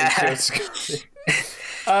slightly chilled scorpion.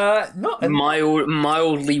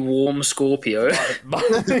 Mildly warm Scorpio.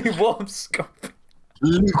 Mildly warm Scorpio.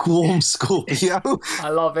 Lukewarm Scorpio. I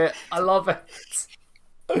love it.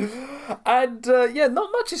 And not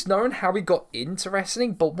much is known how he got into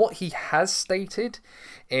wrestling, but what he has stated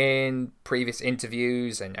in previous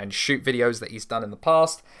interviews and shoot videos that he's done in the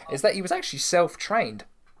past is that he was actually self-trained.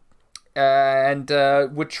 And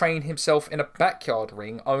would train himself in a backyard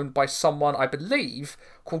ring owned by someone, I believe,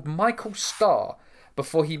 called Michael Starr,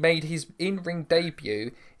 before he made his in-ring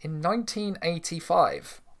debut in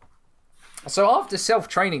 1985. So after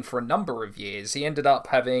self-training for a number of years, he ended up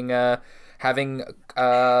starting out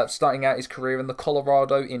his career in the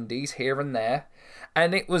Colorado Indies here and there.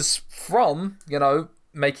 And it was from,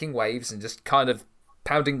 making waves and just kind of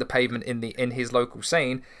pounding the pavement in his local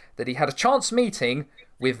scene that he had a chance meeting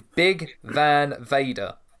with Big Van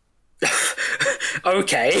Vader.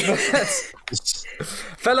 Okay.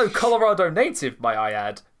 Fellow Colorado native, might I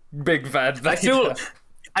add. Big Van Vader.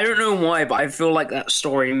 I don't know why, but I feel like that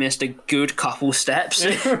story missed a good couple steps.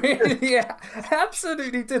 Yeah,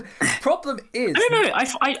 absolutely did. Problem is... I don't know,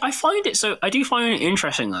 I find it so... I do find it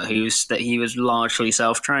interesting, though, that he was largely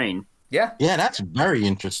self-trained. Yeah. Yeah, that's very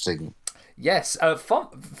interesting. Yes,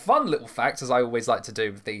 fun little fact, as I always like to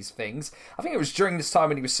do with these things. I think it was during this time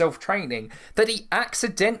when he was self-training that he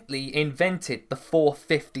accidentally invented the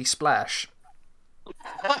 450 splash.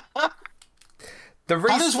 How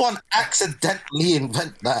does one accidentally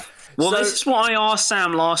invent that? Well, this is what I asked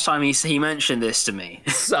Sam last time he mentioned this to me.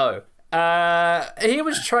 So, he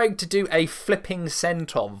was trying to do a flipping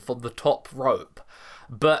senton from the top rope.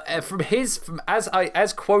 But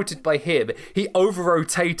as quoted by him, he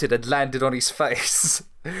over-rotated and landed on his face.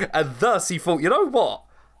 And thus he thought, you know what?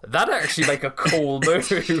 That'd actually make a cool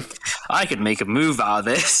move. I could make a move out of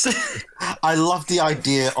this. I love the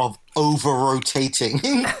idea of over-rotating.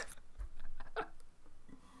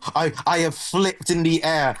 I have flipped in the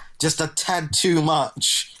air just a tad too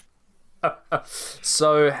much.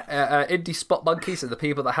 So, indie spot monkeys and the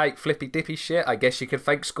people that hate flippy dippy shit, I guess you could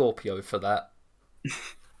thank Scorpio for that.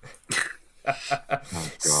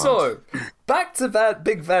 So, back to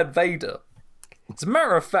Big Van Vader. As a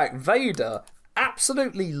matter of fact, Vader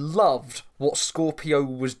absolutely loved what Scorpio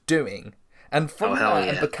was doing. And from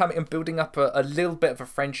and building up a little bit of a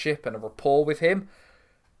friendship and a rapport with him,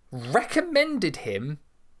 recommended him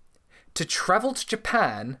to travel to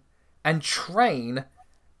Japan and train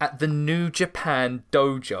at the New Japan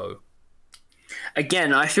Dojo.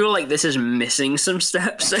 Again, I feel like this is missing some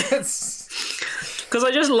steps. Because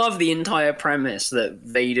I just love the entire premise that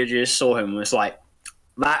Vader just saw him, was like,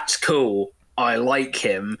 that's cool, I like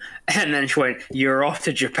him, and then she went, you're off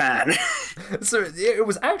to Japan. So it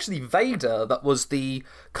was actually Vader that was the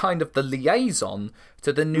kind of the liaison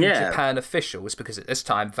to the New Japan officials, because at this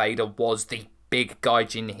time Vader was the big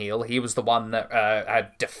gaijin heel. He was the one that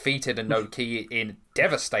had defeated Inoki in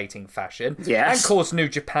devastating fashion, and caused New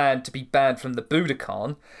Japan to be banned from the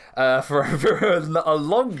Budokan for a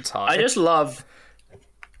long time. I just love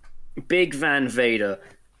Big Van Vader,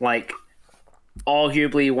 like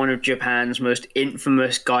arguably one of Japan's most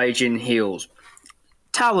infamous gaijin heels.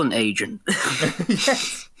 Talent agent.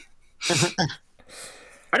 Yes.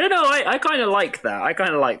 I don't know, I kind of like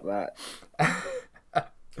that.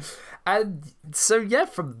 And so, yeah,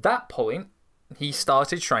 from that point, he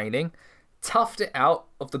started training, toughed it out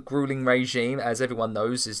of the grueling regime, as everyone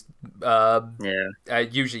knows is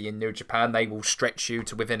usually in New Japan. They will stretch you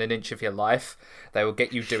to within an inch of your life. They will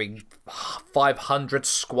get you doing 500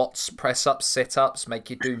 squats, press-ups, sit-ups, make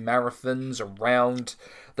you do marathons around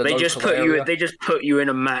the local area. They just put you in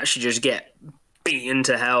a match to just get beaten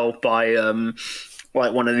to hell by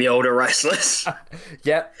like one of the older wrestlers.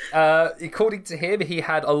 Yep. According to him, he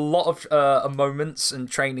had a lot of moments and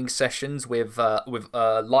training sessions with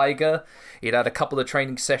Liger. He'd had a couple of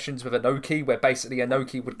training sessions with Inoki, where basically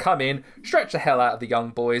Inoki would come in, stretch the hell out of the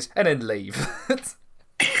young boys, and then leave.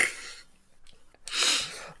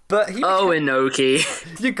 But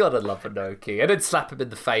Inoki. You gotta love Inoki. And then slap him in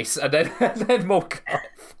the face, and then walk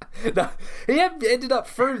off. No, he ended up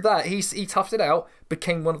through that. He toughed it out,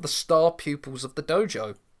 became one of the star pupils of the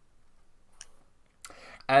dojo.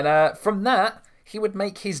 And from that, he would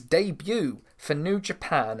make his debut for New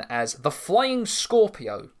Japan as the Flying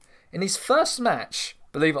Scorpio. In his first match,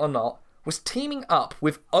 believe it or not, was teaming up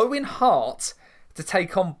with Owen Hart to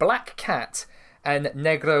take on Black Cat and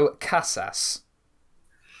Negro Casas.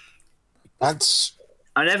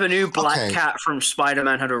 I never knew Black Cat from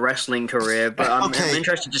Spider-Man had a wrestling career, but I'm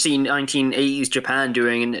interested to see 1980s Japan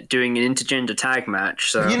doing an intergender tag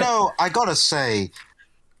match. So, you know, I gotta say,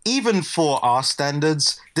 even for our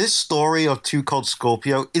standards, this story of Cold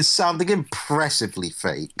Scorpio is sounding impressively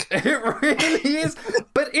fake. It really is,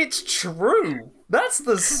 but it's true. That's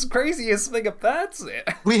the craziest thing about it.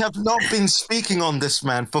 We have not been speaking on this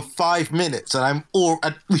man for 5 minutes, and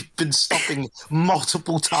we've been stopping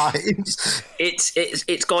multiple times.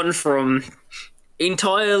 It's gone from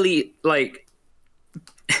entirely like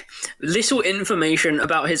little information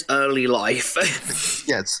about his early life.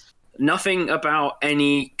 Yes. Nothing about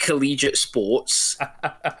any collegiate sports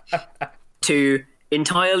to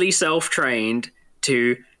entirely self-trained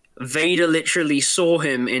to Vader literally saw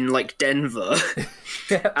him in like Denver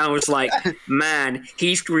and was like, man,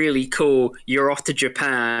 he's really cool. You're off to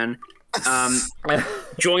Japan.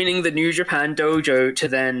 Joining the New Japan Dojo to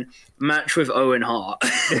then match with Owen Hart.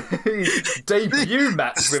 Debut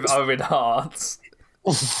match with Owen Hart.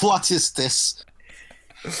 What is this?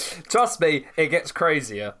 Trust me, it gets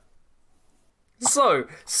crazier. So,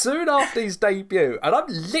 soon after his debut, and I'm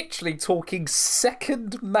literally talking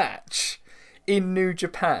second match in New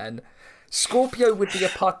Japan, Scorpio would be a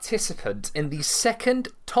participant in the second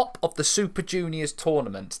Top of the Super Juniors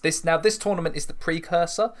tournament. This tournament is the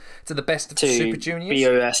precursor to the Best of the Super Juniors.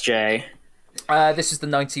 BOSJ. This is the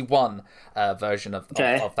 91 version of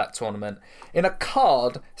that tournament. In a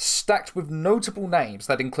card stacked with notable names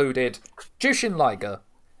that included Jushin Liger,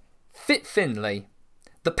 Fit Finlay,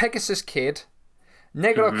 the Pegasus Kid,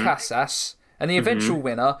 Negro Casas, and the eventual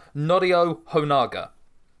winner, Norio Honaga.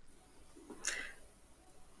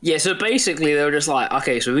 Yeah, so basically they were just like,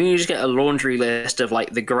 okay, so we can just get a laundry list of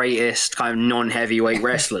like the greatest kind of non-heavyweight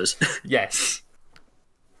wrestlers. Yes.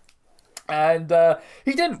 And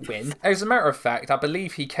he didn't win. As a matter of fact, I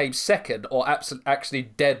believe he came second or actually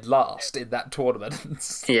dead last in that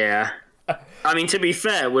tournament. Yeah. I mean, to be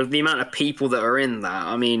fair, with the amount of people that are in that,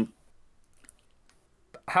 I mean...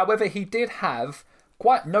 However, he did have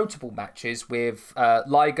quite notable matches with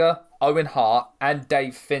Liger, Owen Hart, and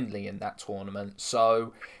Dave Finlay in that tournament.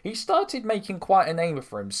 So he started making quite a name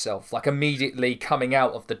for himself, like immediately coming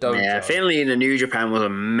out of the dojo. Yeah, Finlay in the New Japan was a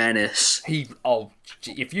menace.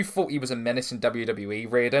 If you thought he was a menace in WWE,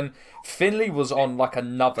 Riordan, Finlay was on like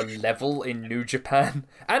another level in New Japan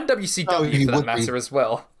and WCW for that matter as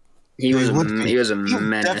well. He was a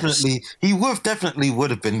menace. He definitely would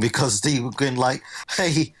have been, because they would have been like,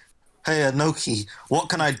 hey, Anoki, what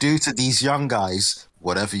can I do to these young guys?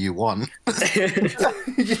 Whatever you want.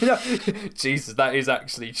 Jesus, that is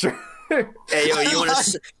actually true. Hey, yo,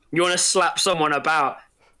 you want to slap someone about?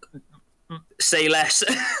 Say less.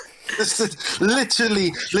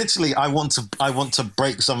 literally, I want to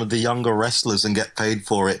break some of the younger wrestlers and get paid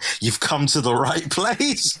for it. You've come to the right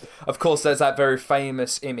place. Of course, there's that very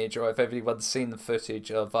famous image, or if everyone's seen the footage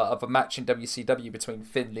of a match in WCW between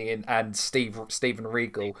Finlay and Steven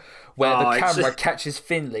Regal, where the camera catches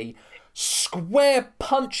Finlay square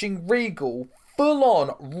punching Regal full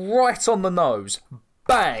on right on the nose.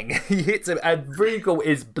 Bang! He hits him, and Regal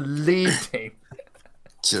is bleeding.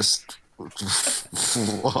 Just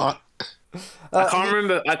what? I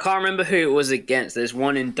can't remember who it was against. There's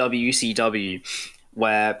one in WCW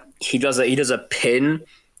where he does a pin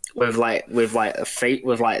with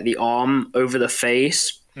the arm over the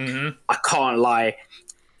face. Mm-hmm. I can't lie.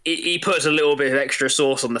 He puts a little bit of extra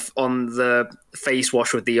sauce on the face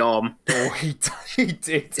wash with the arm. Oh, he did.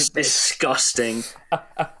 It's disgusting.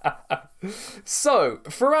 So,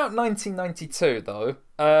 throughout 1992, though,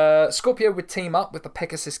 Scorpio would team up with the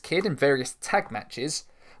Pegasus Kid in various tag matches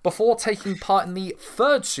before taking part in the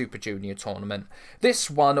third Super Junior tournament. This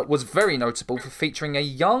one was very notable for featuring a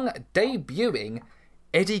young, debuting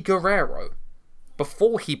Eddie Guerrero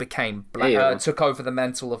before he became took over the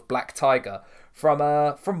mantle of Black Tiger from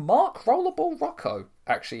Mark Rollerball Rocco,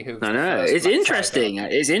 actually. Who was I know, it's interesting.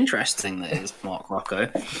 It's interesting that it's Mark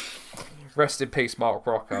Rocco. Rest in peace, Mark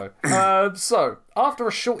Rocco. So, after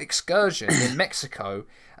a short excursion in Mexico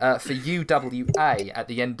for UWA at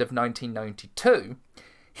the end of 1992,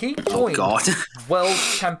 he joined World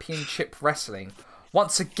Championship Wrestling.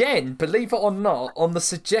 Once again, believe it or not, on the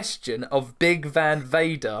suggestion of Big Van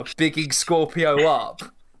Vader bigging Scorpio up.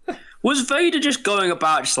 Was Vader just going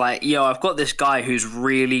about just like, yo, I've got this guy who's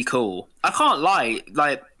really cool? I can't lie.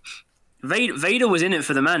 Like, Vader was in it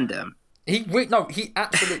for the mandem. He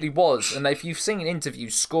absolutely was. And if you've seen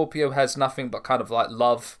interviews, Scorpio has nothing but kind of like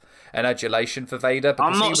love and adulation for Vader,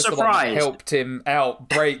 because I'm not he was surprised. the one that helped him out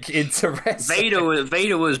break into wrestling.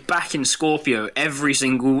 Vader was backing Scorpio every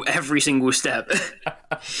single step.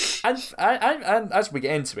 and as we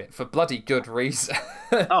get into it, for bloody good reason.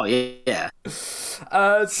 Oh yeah.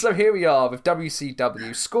 So here we are with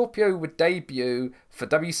WCW. Scorpio would debut for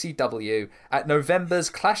WCW at November's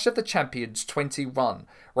Clash of the Champions 21,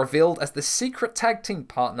 revealed as the secret tag team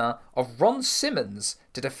partner of Ron Simmons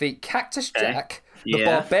to defeat Cactus Jack, the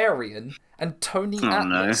Barbarian, and Tony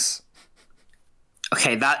Atlas. No.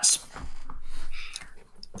 Okay, that's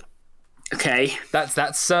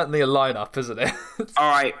That's certainly a lineup, isn't it? All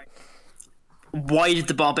right. Why did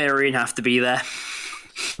the Barbarian have to be there?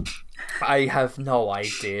 I have no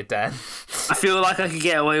idea, Dan. I feel like I could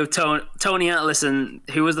get away with Tony Atlas and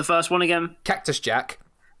who was the first one again? Cactus Jack.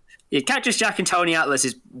 Yeah, Cactus Jack and Tony Atlas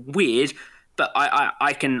is weird, but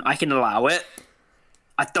I can allow it.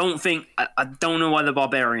 I don't know why the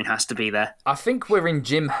Barbarian has to be there. I think we're in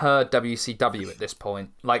Jim Herd WCW at this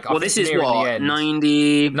point. This is what,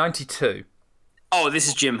 90... 92. Oh, this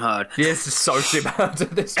is Jim Herd. Yeah, this is so Jim Herd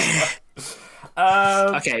at this point.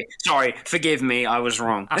 Okay, sorry, forgive me, I was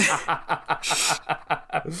wrong.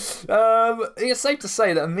 It's safe to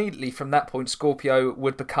say that immediately from that point, Scorpio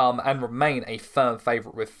would become and remain a firm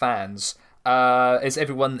favourite with fans. Has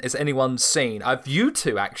anyone seen? Have you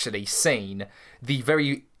two actually seen the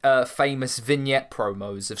very famous vignette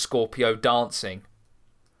promos of Scorpio dancing?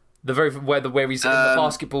 Where he's in the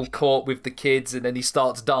basketball court with the kids and then he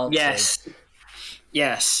starts dancing.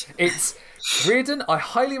 Yes. It's Riordan, I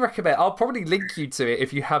highly recommend. I'll probably link you to it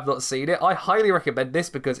if you have not seen it. I highly recommend this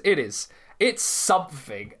because it's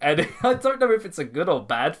something, and I don't know if it's a good or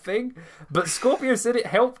bad thing, but Scorpio said it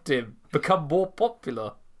helped him become more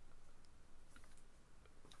popular.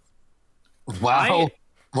 Wow.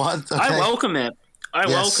 What? Okay. I welcome it. I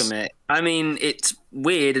welcome it. I mean, it's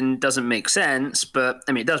weird and doesn't make sense, but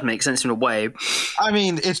I mean, it does make sense in a way. I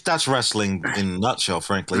mean, that's wrestling in a nutshell,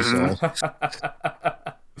 frankly. So.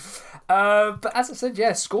 But as I said,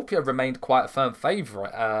 yeah, Scorpio remained quite a firm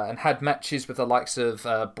favourite and had matches with the likes of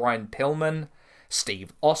Brian Pillman,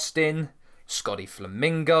 Steve Austin, Scotty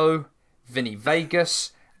Flamingo, Vinny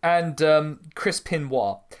Vegas, and Chris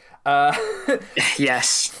Pinoir.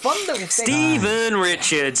 Yes. Fun little thing. Steven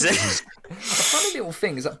Richards. A funny little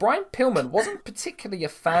thing is that Brian Pillman wasn't particularly a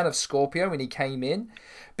fan of Scorpio when he came in,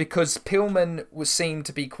 because Pillman was seen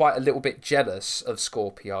to be quite a little bit jealous of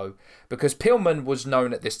Scorpio, because Pillman was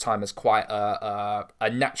known at this time as quite a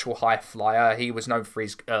natural high flyer. He was known for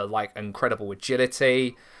his like incredible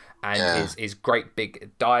agility and his great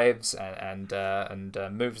big dives and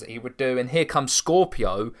moves that he would do. And here comes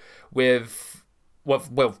Scorpio with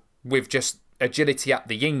just agility at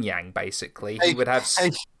the yin yang. Basically, he would have.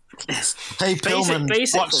 Hey Pillman,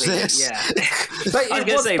 watch this. Yeah. I was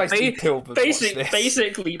gonna say, basically,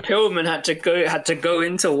 Pillman had to go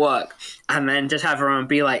into work and then just have everyone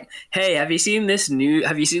be like, "Hey, have you seen this new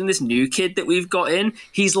kid that we've got in?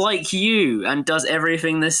 He's like you and does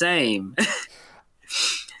everything the same."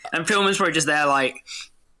 And Pillman's probably just there like,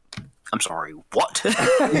 "I'm sorry, what?"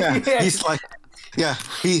 Yeah, he's like,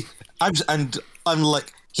 I'm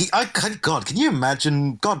like. God, can you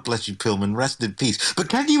imagine? God bless you, Pillman. Rest in peace. But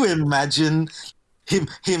can you imagine him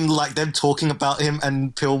like them talking about him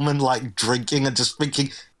and Pillman like drinking and just thinking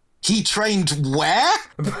he trained where?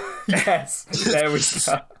 Yes, there we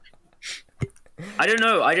go. I don't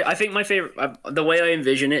know. I think my favorite, the way I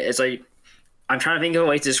envision it is I'm trying to think of a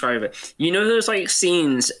way to describe it. You know, those like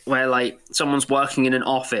scenes where like someone's working in an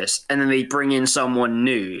office and then they bring in someone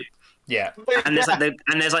new. Yeah, and there's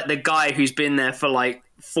like the guy who's been there for like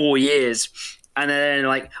 4 years, and then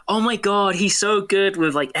like, oh my god, he's so good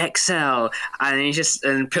with like Excel, and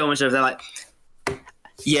Pillman's over there like,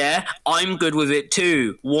 yeah, I'm good with it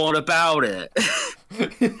too. What about it?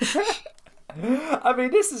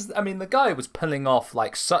 I mean, the guy was pulling off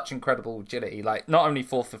like such incredible agility, like not only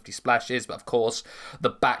 450 splashes, but of course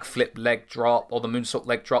the backflip leg drop or the moonsault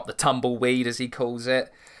leg drop, the tumbleweed as he calls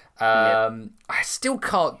it. I still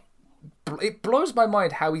can't. It blows my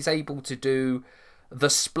mind how he's able to do the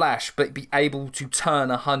splash, but be able to turn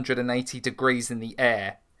 180 degrees in the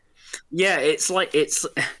air. Yeah, it's a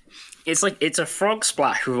frog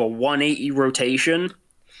splash with a 180 rotation.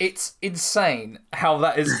 It's insane how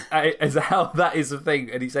that is a thing,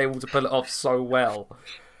 and he's able to pull it off so well.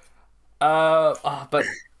 But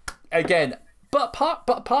again. But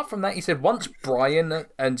apart from that, he said once Brian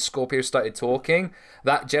and Scorpio started talking,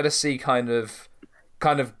 that jealousy kind of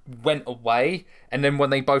went away, and then when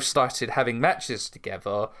they both started having matches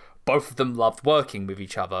together, both of them loved working with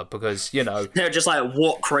each other because, you know, they're just like,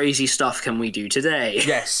 what crazy stuff can we do today?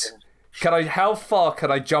 Yes. How far can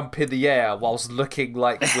I jump in the air whilst looking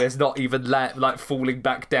like we're not even like falling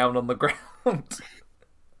back down on the ground?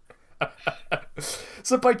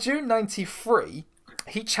 So by June 93,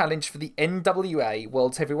 he challenged for the NWA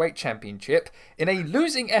World Heavyweight Championship in a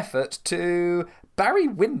losing effort to Barry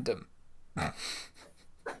Windham.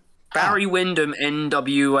 Barry Windham,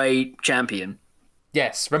 NWA champion.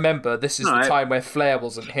 Yes, remember, this is the time where Flair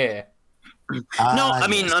wasn't here.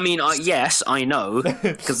 Yes, I know,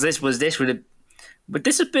 because this would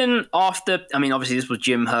have been after. I mean, obviously, this was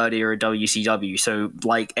Jim Herd era WCW, so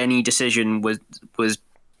like any decision was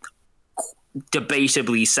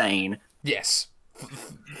debatably sane. Yes,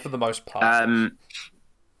 for the most part.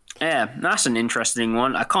 Yeah, that's an interesting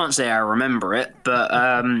one. I can't say I remember it, but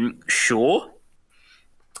sure.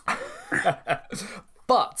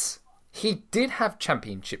 But he did have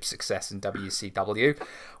championship success in WCW,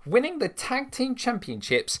 winning the Tag Team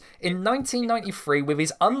Championships in 1993 with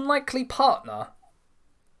his unlikely partner.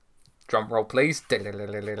 Drum roll, please.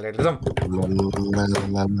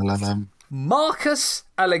 Marcus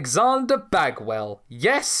Alexander Bagwell.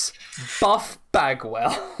 Yes, Buff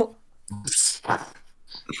Bagwell.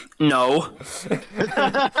 No.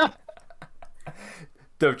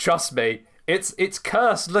 No, trust me. It's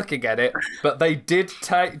cursed looking at it, but they did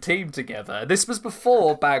team together. This was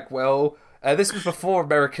before Bagwell. This was before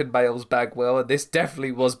American Males Bagwell, and this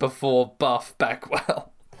definitely was before Buff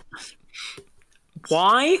Bagwell.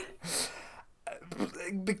 Why?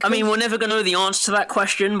 Because... I mean, we're never going to know the answer to that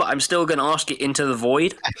question, but I'm still going to ask it into the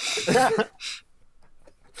void.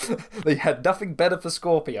 They had nothing better for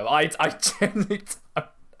Scorpio. I genuinely don't.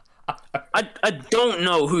 I don't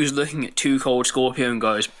know who's looking at Too Cold Scorpio and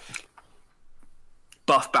goes,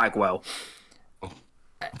 Buff Bagwell.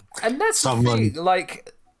 And that's Someone- the thing,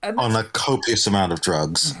 like... On a copious amount of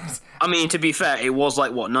drugs. I mean, to be fair, it was like,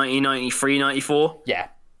 what, 1993, 94? Yeah.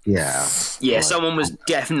 Yeah. Yeah, Right. someone was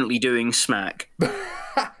definitely doing smack.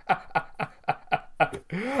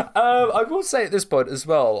 I will say at this point as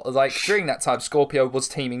well, like, during that time, Scorpio was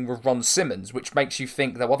teaming with Ron Simmons, which makes you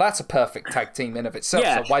think that, well, that's a perfect tag team in of itself,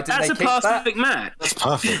 Yeah, so why didn't that's they a keep that? perfect match. That's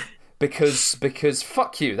perfect. Because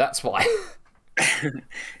fuck you, that's why.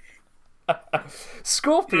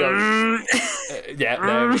 Scorpio... yeah,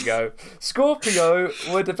 there we go. Scorpio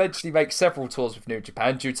would eventually make several tours with New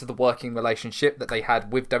Japan due to the working relationship that they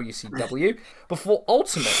had with WCW, before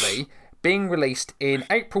ultimately being released in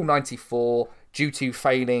April 94 due to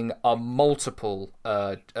failing on multiple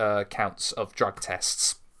counts of drug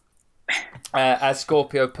tests. As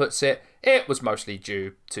Scorpio puts it, it was mostly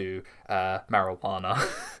due to marijuana.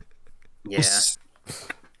 Yeah.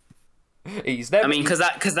 He's never... I mean, because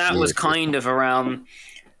that was kind of around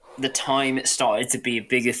the time it started to be a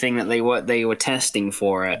bigger thing that they were testing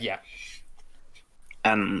for it. Yeah.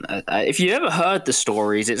 And if you ever heard the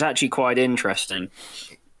stories, it's actually quite interesting.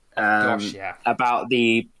 Gosh, yeah. About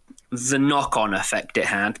the knock-on effect it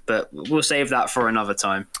had, but we'll save that for another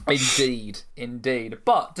time. Indeed.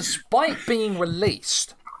 But despite being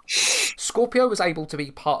released, Scorpio was able to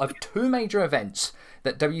be part of two major events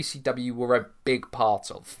that WCW were a big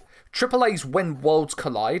part of. AAA's When Worlds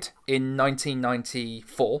Collide in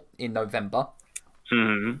 1994 in November.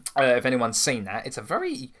 Mm-hmm. If anyone's seen that, it's a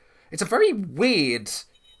very weird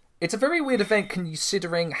event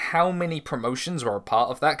considering how many promotions were a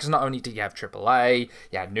part of that. Because not only did you have AAA,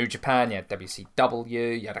 you had New Japan, you had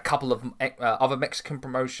WCW, you had a couple of other Mexican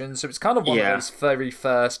promotions. So it's kind of one of those very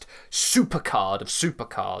first supercard of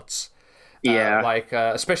supercards. Yeah,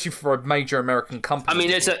 especially for a major American company. I mean,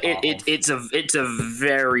 it's a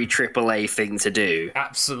very AAA thing to do.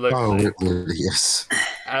 Absolutely. Oh, it really is.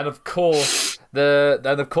 And of course,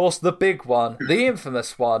 the big one, the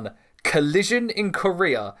infamous one, Collision in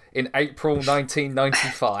Korea in April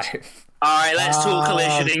 1995. All right, let's talk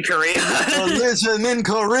Collision in Korea. Collision in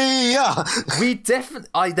Korea.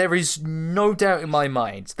 There is no doubt in my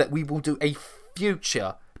mind that we will do a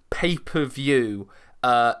future pay-per-view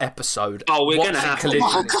episode. Oh, we're gonna have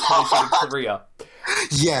Collision in Korea.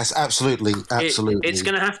 Yes, absolutely. It's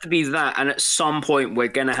gonna have to be that, and at some point we're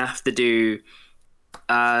gonna have to do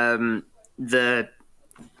the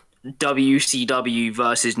WCW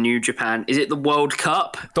versus New Japan. Is it the World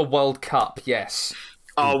Cup? The World Cup, yes.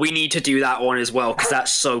 Oh, we need to do that one as well, because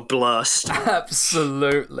that's so blurst.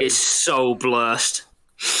 Absolutely. It's so blurst.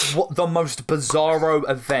 What the most bizarro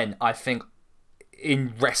event, I think,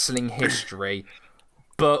 in wrestling history.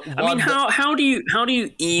 But I mean, how do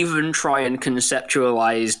you even try and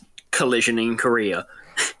conceptualize Collision in Korea?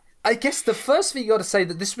 I guess the first thing you got to say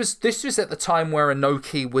that this was at the time where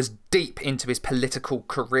Inoki was deep into his political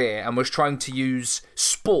career and was trying to use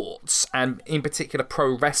sports and in particular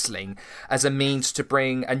pro wrestling as a means to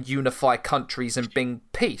bring and unify countries and bring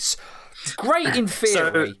peace. Great in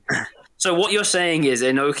theory. So what you're saying is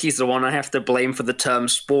Inoki's the one I have to blame for the term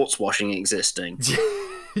sports washing existing.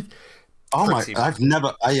 Oh my! I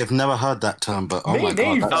have never heard that term, but oh my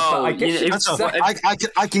god! I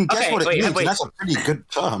can guess what it means. Wait. That's a pretty good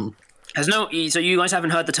term. So you guys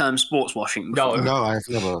haven't heard the term sports washing before? No, I've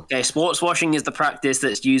never. Okay, sports washing is the practice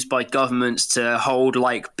that's used by governments to hold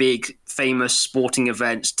like big famous sporting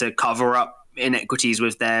events to cover up inequities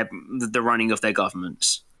with the running of their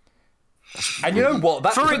governments. And you know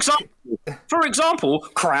what? For example,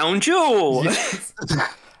 Crown Jewel.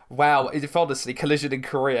 Wow, if honestly, Collision in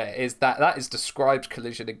Korea that describes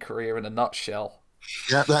Collision in Korea in a nutshell.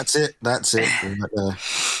 Yeah, that's it.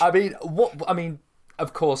 I mean,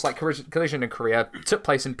 of course, like Collision in Korea took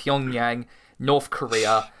place in Pyongyang, North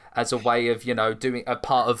Korea, as a way of doing a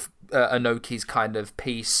part of Inoki's kind of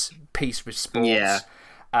peace with sports. Yeah.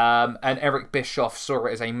 And Eric Bischoff saw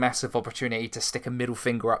it as a massive opportunity to stick a middle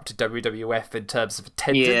finger up to WWF in terms of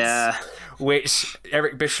attendance, which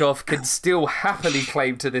Eric Bischoff can still happily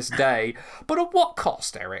claim to this day. But at what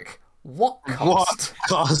cost, Eric? What cost?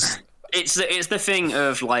 It's the thing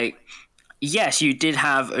of like, yes, you did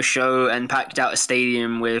have a show and packed out a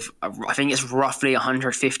stadium with I think it's roughly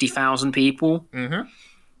 150,000 people. Mm-hmm.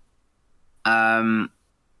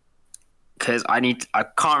 Because I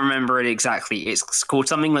can't remember it exactly. It's called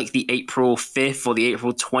something like the April 5th or the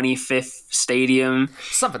April 25th Stadium.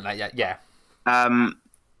 Something like that, yeah.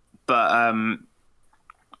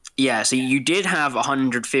 Yeah, so you did have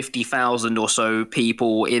 150,000 or so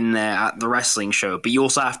people in there at the wrestling show, but you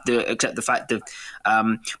also have to accept the fact that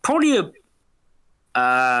probably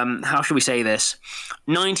how should we say this?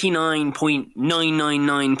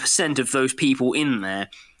 99.999% of those people in there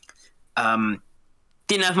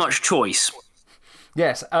didn't have much choice.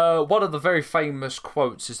 Yes, one of the very famous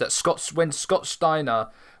quotes is that when Scott Steiner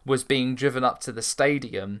was being driven up to the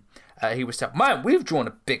stadium, he was saying, "Man, we've drawn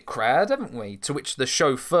a big crowd, haven't we?" To which the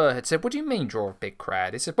chauffeur had said, "What do you mean draw a big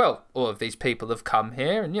crowd?" He said, "Well, all of these people have come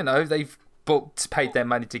here and, they've paid their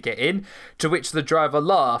money to get in." To which the driver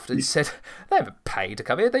laughed and said, "They haven't paid to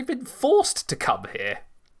come here, they've been forced to come here."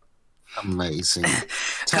 Amazing.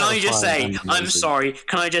 Can I just say, I'm sorry,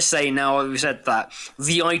 can I just say now we've said that,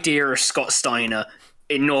 the idea of Scott Steiner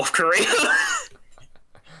in North Korea...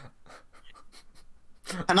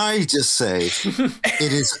 Can I just say,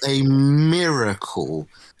 it is a miracle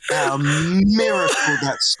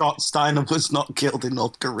that Scott Steiner was not killed in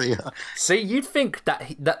North Korea. See, you'd think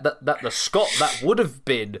that the Scott that would have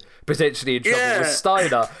been potentially in trouble was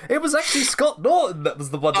Steiner. It was actually Scott Norton that was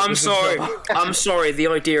the one that was in trouble. I'm sorry, the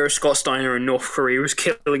idea of Scott Steiner in North Korea was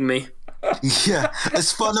killing me. Yeah,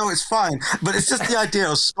 it's fun. No, it's fine, but it's just the idea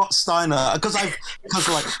of Scott Steiner. Because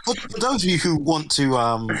for those of you who want to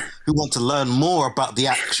learn more about the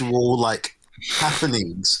actual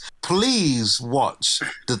happenings, please watch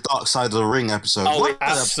the Dark Side of the Ring episode. Oh,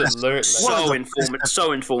 absolutely,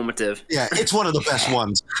 so informative. Yeah, it's one of the best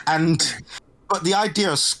ones. But the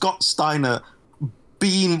idea of Scott Steiner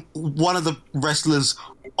being one of the wrestlers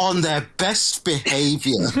on their best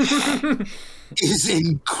behavior is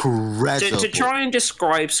incredible. To try and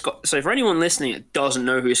describe Scott... So for anyone listening that doesn't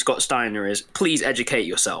know who Scott Steiner is, please educate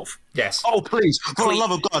yourself. Yes. Oh, please. For the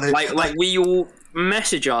love of God. We all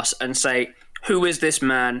message us and say, who is this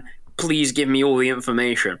man? Please give me all the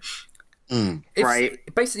information. Right?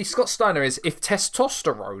 Basically, Scott Steiner is if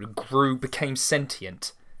testosterone became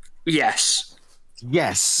sentient. Yes.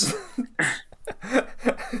 Yes.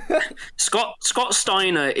 Scott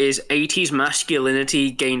Steiner is 80s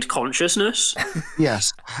masculinity gained consciousness.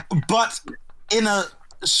 Yes, but in a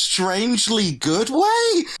strangely good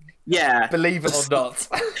way. Yeah, believe it or not.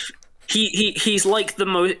 He's like the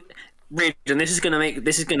most. And this is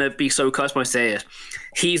gonna be so cursed when I say it.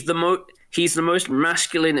 He's the most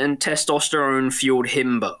masculine and testosterone fueled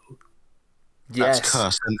himbo. Yes. That's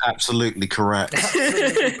cursed and absolutely correct.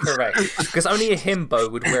 Absolutely correct. Because only a himbo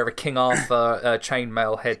would wear a King Arthur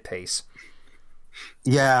chainmail headpiece.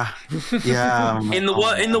 Yeah. In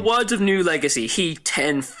the words of New Legacy, he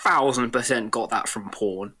 10,000% got that from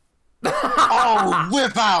porn. Oh,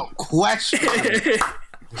 without question.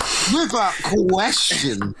 Without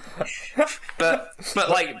question. But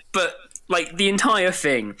the entire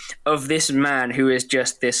thing of this man who is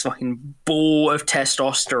just this fucking ball of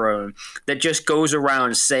testosterone that just goes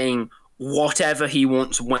around saying whatever he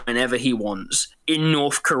wants whenever he wants in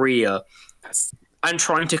North Korea and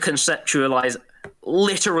trying to conceptualize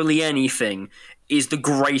literally anything is the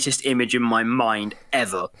greatest image in my mind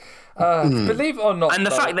ever. Believe it or not, and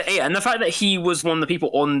the fact that he was one of the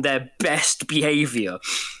people on their best behavior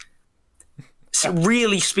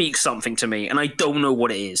really speaks something to me, and I don't know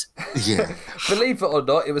what it is. Yeah. Believe it or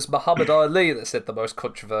not, it was Muhammad Ali that said the most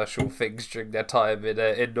controversial things during their time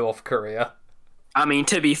in North Korea. I mean,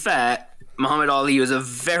 to be fair, Muhammad Ali was a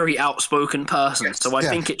very outspoken person, so I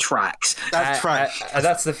think it tracks. That tracks. And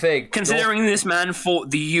that's the thing. Considering this man fought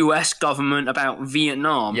the US government about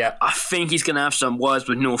Vietnam, I think he's going to have some words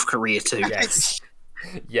with North Korea too. Yes.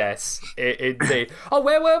 Yes, indeed. Oh,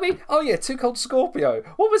 where were we? Oh, yeah, Cold Scorpio.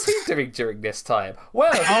 What was he doing during this time?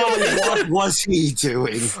 Well, what was he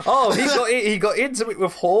doing? Oh, he got into it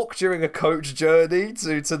with Hawk during a coach journey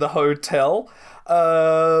to the hotel.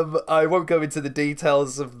 I won't go into the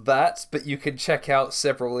details of that, but you can check out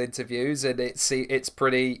several interviews, and it's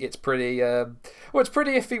pretty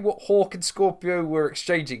iffy what Hawk and Scorpio were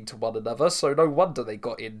exchanging to one another. So no wonder they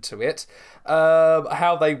got into it.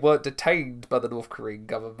 How they weren't detained by the North Korean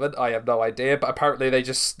government, I have no idea. But apparently they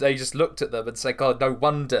just looked at them and said, "God, no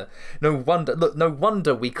wonder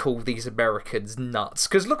we call these Americans nuts,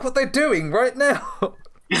 because look what they're doing right now."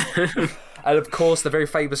 And of course, the very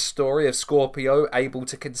famous story of Scorpio able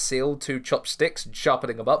to conceal 2 chopsticks and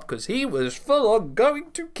sharpening them up because he was full on going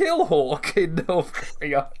to kill Hawk in North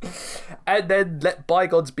Korea. And then let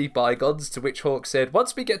bygones be bygones, to which Hawk said,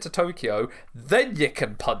 "Once we get to Tokyo, then you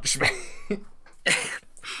can punch me."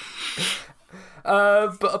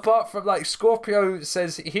 But apart from Scorpio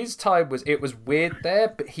says his time was weird there,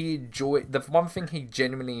 but he enjoyed, the one thing he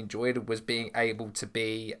genuinely enjoyed was being able to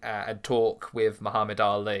be and talk with Muhammad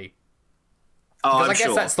Ali. Oh, Because I guess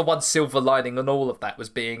sure. that's the one silver lining on all of that, was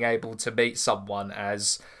being able to meet someone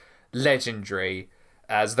as legendary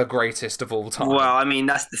as the greatest of all time. Well, I mean,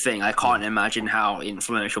 that's the thing. I can't imagine how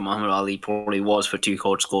influential Muhammad Ali probably was for Two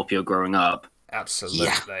Cold Scorpio growing up.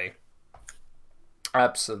 Absolutely.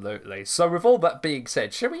 Absolutely. So with all that being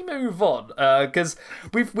said, shall we move on? Because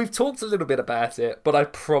we've talked a little bit about it, but I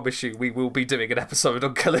promise you we will be doing an episode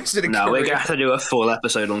on Collision in Korea. No, we're going to have to do a full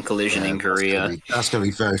episode on Collision in Korea. That's going to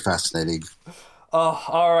be very fascinating. Oh,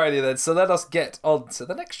 alrighty then. So let us get on to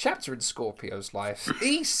the next chapter in Scorpio's life.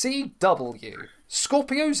 ECW.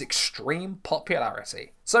 Scorpio's extreme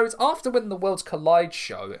popularity. So it's after when the Worlds Collide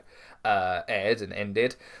show aired and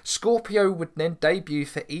ended, Scorpio would then debut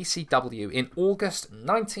for ECW in August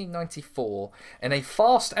 1994 in a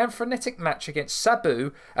fast and frenetic match against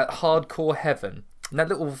Sabu at Hardcore Heaven. Now,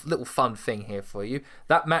 little fun thing here for you.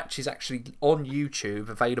 That match is actually on YouTube,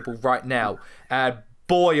 available right now. And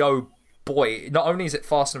boy, oh boy, not only is it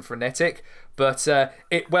fast and frenetic, but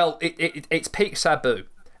it's peak Sabu.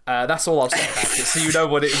 That's all I'll say about it. So you know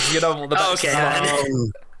what it is. You know what the match is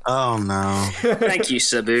like. Oh no. Thank you,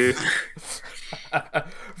 Sabu.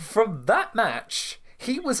 From that match,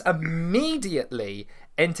 he was immediately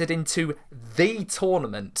entered into the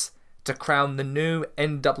tournament to crown the new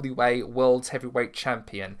NWA World Heavyweight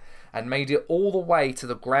Champion, and made it all the way to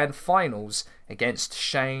the grand finals against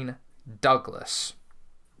Shane Douglas.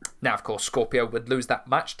 Now, of course, Scorpio would lose that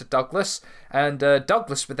match to Douglas, and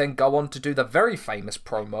Douglas would then go on to do the very famous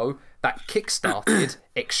promo that kickstarted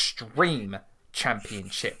Extreme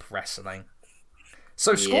Championship Wrestling.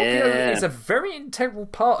 So Scorpio is a very integral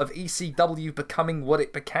part of ECW becoming what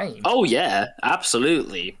it became. Oh, yeah,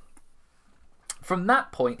 absolutely. From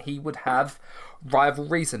that point, he would have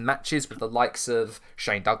rivalries and matches with the likes of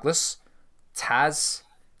Shane Douglas, Taz,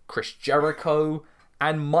 Chris Jericho,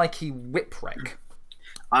 and Mikey Whipwreck.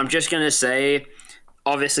 I'm just going to say,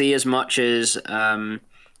 obviously, as much as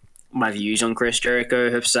my views on Chris Jericho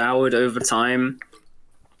have soured over time,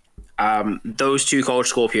 those two Cold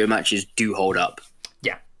Scorpio matches do hold up.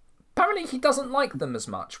 Yeah. Apparently he doesn't like them as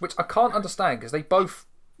much, which I can't understand, because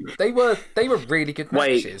they were really good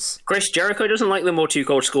matches. Wait, Chris Jericho doesn't like them, or Two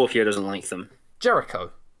Cold Scorpio doesn't like them?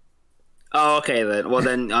 Jericho. Oh, okay then. Well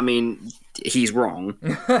then, I mean, he's wrong.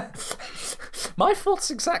 My thoughts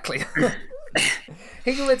exactly.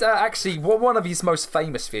 He would actually, one of his most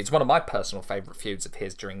famous feuds, one of my personal favourite feuds of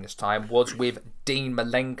his during this time, was with Dean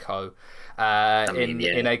Malenko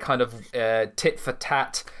in a kind of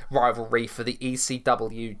tit-for-tat rivalry for the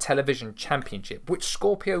ECW Television Championship, which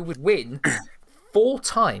Scorpio would win 4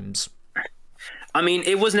 times. I mean,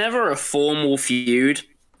 it was never a formal feud,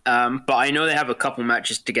 but I know they have a couple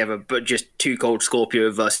matches together, but just Two Cold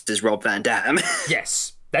Scorpio versus Rob Van Dam.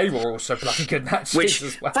 Yes. They were also bloody good matches Which,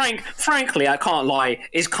 as well. frankly, I can't lie,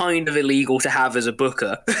 is kind of illegal to have as a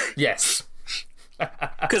booker. Yes.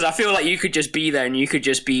 Because I feel like you could just be there and you could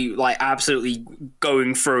just be, like, absolutely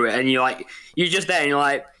going through it. And you're just there and you're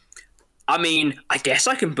like, I mean, I guess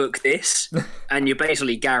I can book this. And you're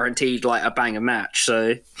basically guaranteed, like, a banger match,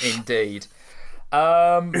 so... Indeed.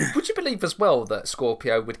 Would you believe as well that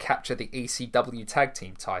Scorpio would capture the ECW tag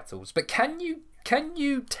team titles? But can you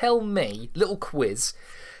tell me, little quiz,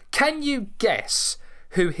 can you guess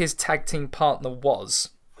who his tag team partner was?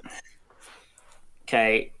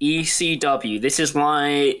 Okay, ECW. This is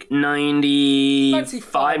like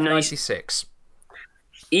 95, 96.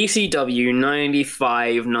 ECW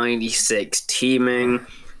 95, 96, teaming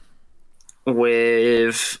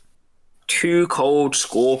with Two Cold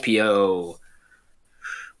Scorpio.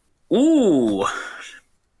 Ooh.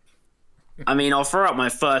 I mean, I'll throw out my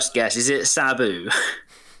first guess. Is it Sabu?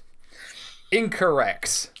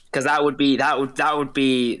 Incorrect. Because that would be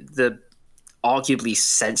the arguably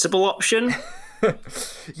sensible option.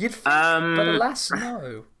 You'd think, but alas,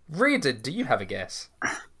 no. Riordan, do you have a guess?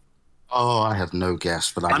 Oh, I have no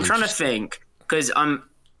guess, but I'm trying to think because I'm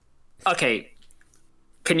okay.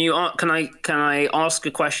 Can I ask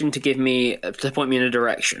a question to point me in a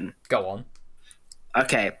direction? Go on.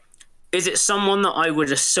 Okay. Is it someone that I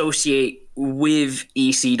would associate with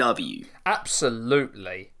ECW?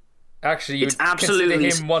 Absolutely. Actually, you would consider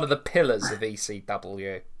him one of the pillars of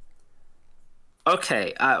ECW.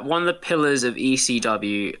 Okay, one of the pillars of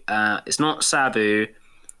ECW. It's not Sabu.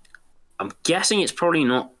 I'm guessing it's probably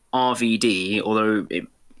not RVD, although it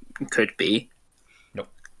could be. Nope.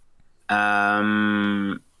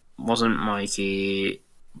 Wasn't Mikey.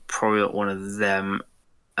 Probably not one of them.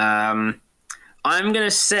 I'm gonna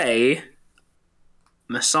say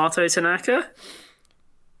Masato Tanaka.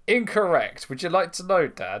 Incorrect. Would you like to know,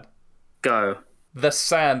 Dad? Go. The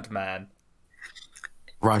Sandman.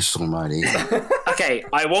 Christ almighty. Okay,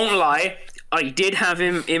 I won't lie. I did have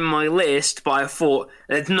him in my list, but I thought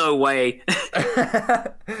there's no way. And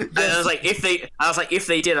I was like, if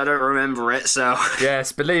they did, I don't remember it. So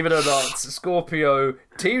yes, believe it or not, Scorpio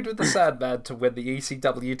teamed with the Sandman to win the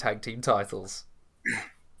ECW tag team titles.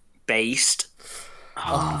 Based.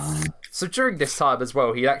 So during this time as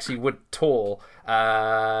well, he actually would tour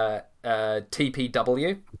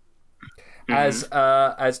TPW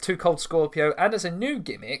as Too Cold Scorpio and as a new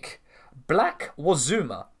gimmick, Black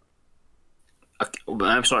Wazuma. Okay,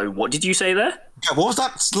 I'm sorry, what did you say there? Yeah, what was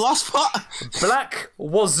that last part? Black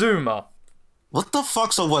Wazuma. What the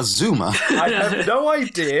fuck's a Wazuma? I have no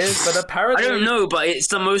idea, but apparently... I don't know, but it's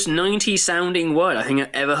the most 90s sounding word I think I've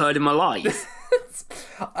ever heard in my life.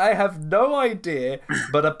 I have no idea,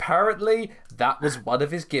 but apparently that was one of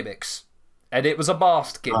his gimmicks. And it was a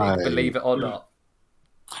masked gimmick, believe it or not.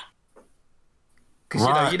 Because,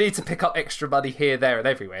 you know, you need to pick up extra money here, there, and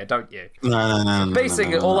everywhere, don't you? No.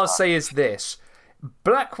 Basically, all I'll say is this.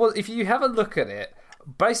 If you have a look at it,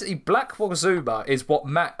 basically Black Wazuma is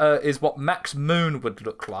what Max Moon would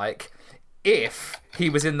look like if he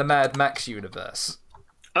was in the Mad Max universe.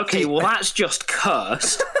 Okay, well that's just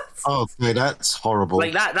cursed. Okay, that's horrible.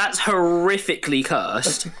 Like that's horrifically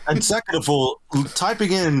cursed. And second of all,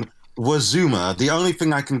 typing in Wazuma, the only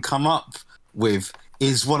thing I can come up with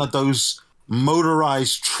is one of those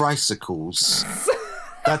motorized tricycles.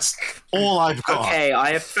 That's all I've got. Okay,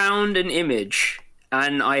 I have found an image,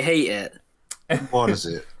 and I hate it. What is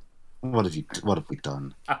it? What have we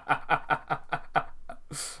done?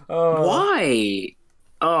 Why?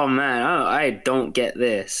 Oh man, I don't get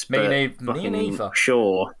this. Me neither.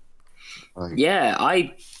 Sure. Like, Yeah,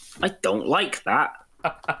 I don't like that.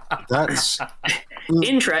 That's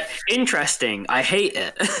Interesting. I hate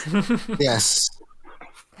it. yes.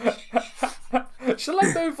 Shall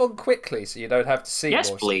I move on quickly so you don't have to see Yes,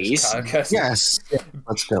 more? please. Yes.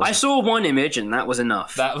 Let's go. I saw one image and that was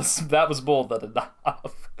enough. That was more than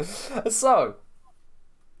enough. So,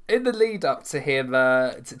 in the lead up to him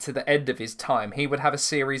to the end of his time, he would have a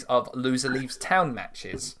series of Loser Leaves Town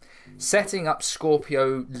matches, setting up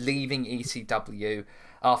Scorpio leaving ECW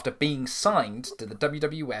after being signed to the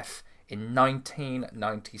WWF in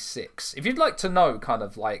 1996. If you'd like to know kind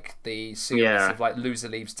of like the series of like Loser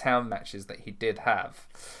Leaves Town matches that he did have,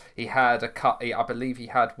 he had I believe he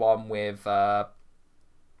had one with Blue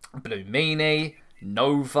Meanie,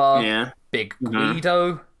 Nova, Big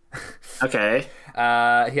Guido. Okay.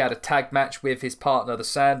 He had a tag match with his partner, the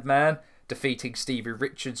Sandman, defeating Stevie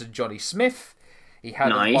Richards and Johnny Smith. He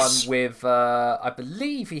had one with, I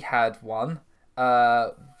believe he had one,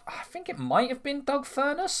 I think it might have been Doug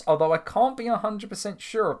Furness, although I can't be 100%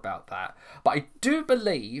 sure about that. But I do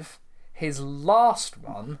believe his last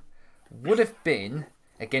one would have been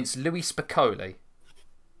against Louis Spicolli.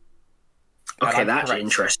 Okay, that's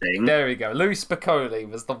interesting. There we go. Louis Spicolli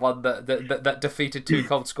was the one that defeated Too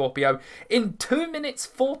Cold Scorpio in 2 minutes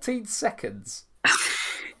 14 seconds.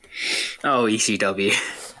 Oh, ECW.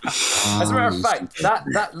 As a matter of fact,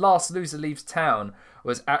 that last Loser Leaves Town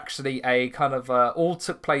was actually a kind of all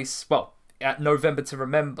took place, well, at November to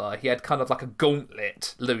Remember. He had kind of like a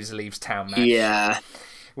gauntlet Loser Leaves Town match. Yeah.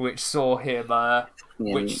 Which saw him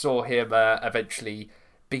eventually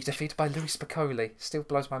be defeated by Louis Spicolli. Still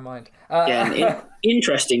blows my mind.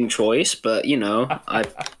 Interesting choice, but you know, I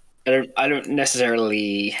don't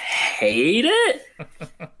necessarily hate it.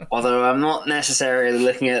 Although I'm not necessarily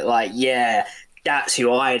looking at like, yeah, that's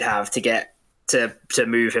who I'd have to get to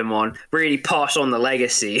move him on. Really pass on the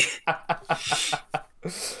legacy.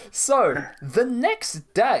 So, the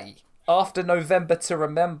next day after November to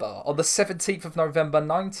Remember, on the 17th of November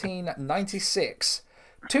 1996,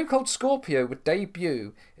 Too Cold Scorpio would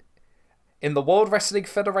debut in the World Wrestling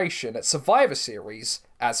Federation at Survivor Series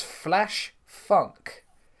as Flash Funk.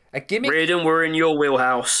 A gimmick... Riordan, we're in your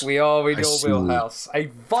wheelhouse. We are in your wheelhouse. A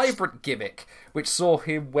vibrant gimmick which saw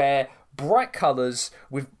him wear bright colours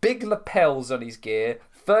with big lapels on his gear,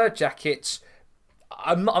 fur jackets.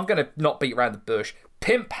 I'm going to not beat around the bush.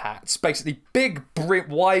 Pimp hats, basically big,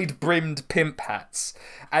 wide-brimmed pimp hats,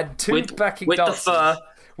 and two backing dancers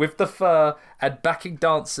with the fur and backing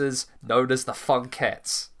dancers known as the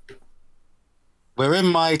Funkettes. We're in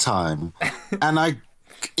my time, and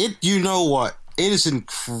you know what? It is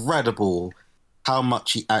incredible how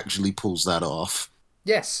much he actually pulls that off.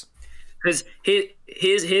 Yes. Because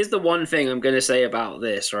here's the one thing I'm going to say about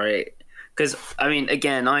this, right? Because, I mean,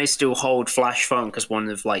 again, I still hold Flash Funk as one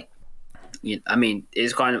of, like, I mean,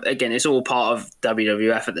 it's kind of, again, it's all part of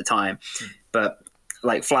WWF at the time. But,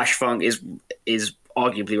 like, Flash Funk is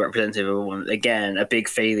arguably representative of one, again, a big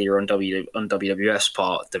failure on WWF's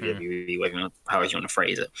part, WWE, however you want to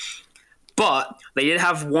phrase it. But they did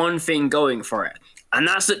have one thing going for it, and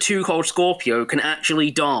that's that Cold Scorpio can actually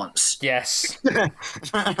dance. Yes.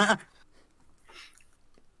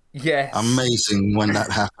 Yes. Amazing when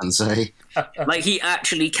that happens, eh? Like, he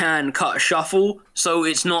actually can cut a shuffle, so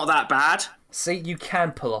it's not that bad. See, you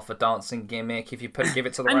can pull off a dancing gimmick if you give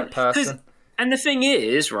it to the right person. And the thing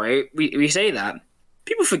is, right, we say that.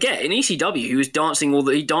 People forget, in ECW, he was dancing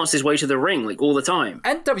he danced his way to the ring, like, all the time.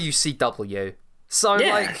 And WCW. So,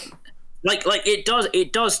 yeah. Like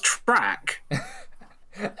it does track.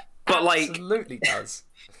 But, like... Absolutely does.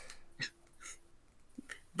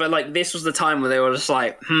 But, like, this was the time where they were just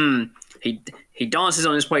like, he dances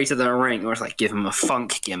on his way to the ring, or it's like, give him a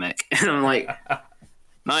funk gimmick. And I'm like,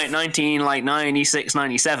 96,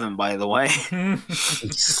 97, by the way.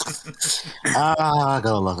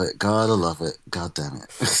 Gotta love it. God damn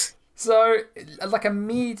it. So, like,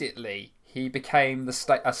 immediately, he became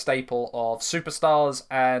a staple of Superstars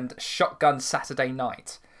and Shotgun Saturday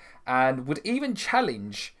Night, and would even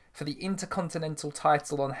challenge for the Intercontinental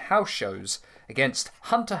title on house shows against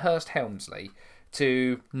Hunter Hearst Helmsley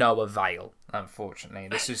to no avail, unfortunately.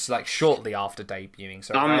 This was like shortly after debuting,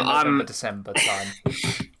 so around November, December time.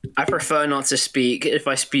 I prefer not to speak. If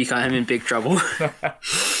I speak, I am in big trouble.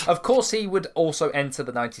 Of course, he would also enter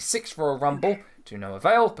the 96 Royal Rumble to no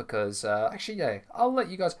avail, because, I'll let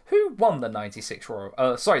you guys... Who won the 96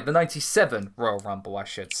 the 97 Royal Rumble, I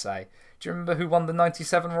should say. Do you remember who won the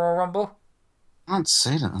 97 Royal Rumble? I don't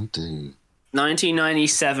say that, I do.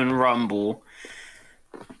 1997 Rumble.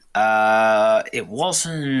 It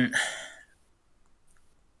wasn't...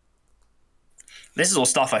 This is all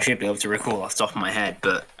stuff I should be able to recall off the top of my head,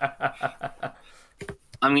 but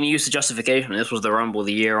I'm going to use the justification. This was the Rumble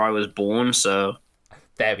the year I was born, so...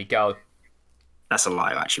 There we go. That's a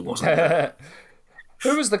lie, actually, wasn't it?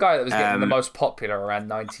 Who was the guy that was getting the most popular around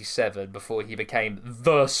 97 before he became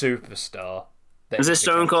the superstar? Was it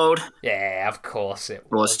Stone Cold? Yeah, of course it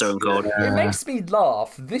was. It was Stone Cold. It makes me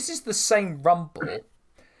laugh. This is the same Rumble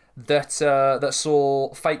that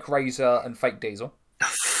saw Fake Razor and Fake Diesel.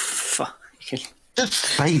 Fucking... Just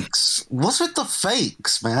fakes. What's with the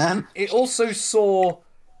fakes, man? It also saw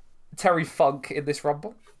Terry Funk in this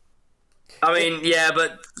Rumble. I mean, yeah,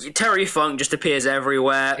 but Terry Funk just appears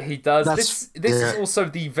everywhere. He does. This is also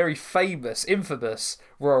the very famous, infamous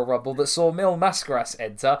Royal Rumble that saw Mil Mascaras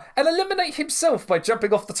enter and eliminate himself by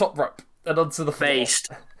jumping off the top rope and onto the floor. Faced.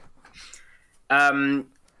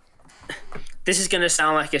 This is going to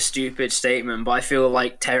sound like a stupid statement, but I feel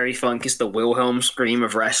like Terry Funk is the Wilhelm scream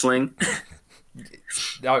of wrestling.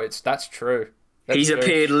 No, that's true. He's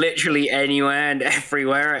appeared literally anywhere and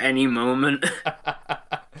everywhere at any moment.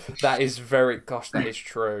 That is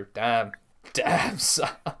true. Damn, son.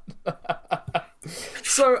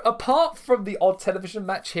 So, apart from the odd television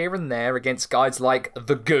match here and there against guys like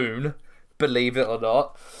The Goon, believe it or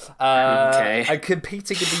not, and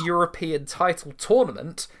competing in the European title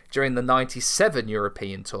tournament during the 97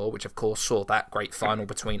 European tour, which of course saw that great final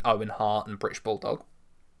between Owen Hart and British Bulldog.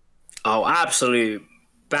 Oh, absolute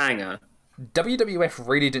banger. WWF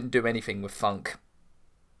really didn't do anything with Funk.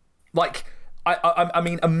 Like, I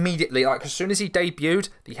mean, immediately, like, as soon as he debuted,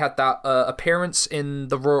 he had that appearance in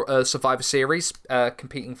the Survivor Series,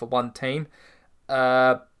 competing for one team.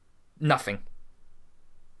 Nothing.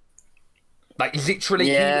 Like, literally,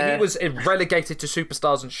 he was relegated to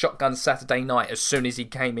Superstars and Shotgun Saturday Night as soon as he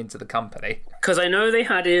came into the company. Because I know they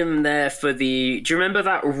had him there for the... Do you remember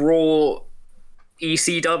that Raw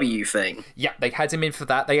ECW thing? Yeah, they had him in for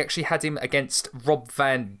that. They actually had him against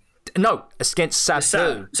against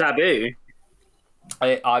Sabu. Sabu.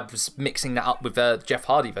 I was mixing that up with Jeff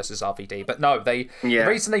Hardy versus RVD, but no, the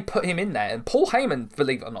reason they put him in there, and Paul Heyman,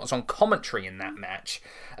 believe it or not, was on commentary in that match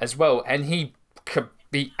as well, and he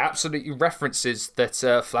absolutely references that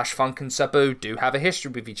Flash Funk and Sabu do have a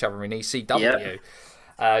history with each other in ECW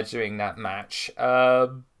during that match.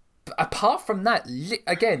 Apart from that,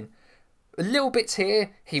 again, little bits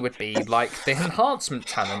here, he would be like the enhancement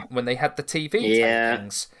talent when they had the TV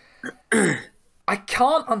tapings. I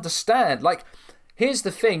can't understand. Like, here's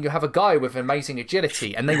the thing, you have a guy with amazing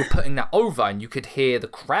agility, and they were putting that over, and you could hear the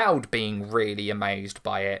crowd being really amazed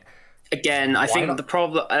by it. Again, I think the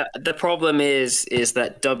problem is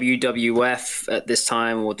that WWF at this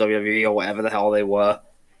time, or WWE or whatever the hell they were,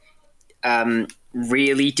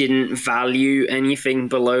 really didn't value anything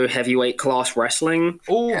below heavyweight class wrestling.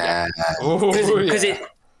 Because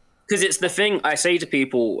it's the thing I say to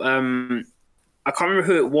people. I can't remember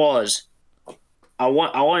who it was. I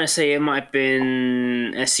want to say it might have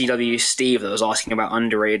been SCW Steve that was asking about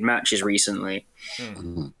underrated matches recently.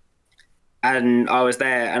 Mm-hmm. And I was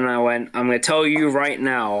there, and I went, I'm going to tell you right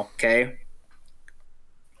now, okay?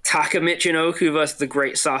 Taka Michinoku versus the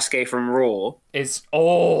Great Sasuke from Raw.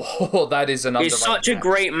 That is an underrated It's such a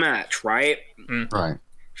great match, right? Right.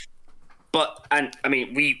 But, and I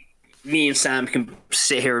mean, me and Sam can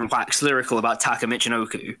sit here and wax lyrical about Taka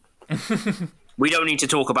Michinoku. We don't need to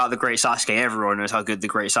talk about the Great Sasuke. Everyone knows how good the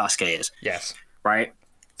Great Sasuke is. Yes. Right?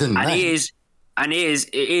 And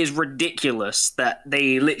it is ridiculous that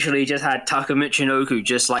they literally just had Taka Michinoku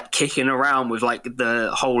just like kicking around with like the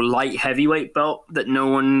whole light heavyweight belt that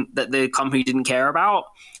the company didn't care about.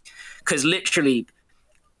 Because literally,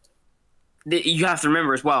 you have to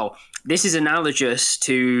remember as well, this is analogous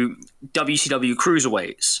to WCW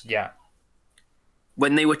cruiserweights. Yeah.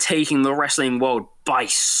 When they were taking the wrestling world by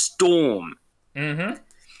storm. Mm-hmm.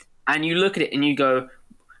 And you look at it and you go,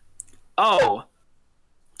 oh,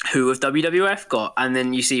 who have WWF got? And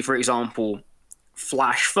then you see, for example,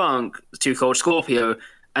 Flash Funk, Too Cold Scorpio,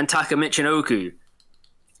 and Taka Michinoku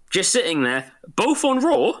just sitting there, both on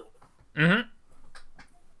Raw,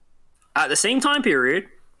 at the same time period,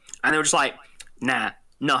 and they were just like, nah,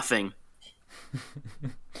 nothing.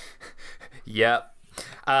 Yep.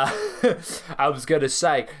 I was going to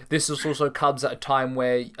say, this also comes at a time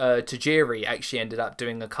where Tajiri actually ended up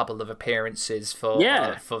doing a couple of appearances for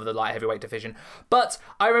the light heavyweight division. But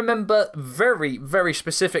I remember very, very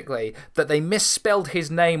specifically that they misspelled his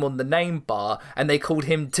name on the name bar and they called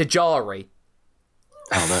him Tajari.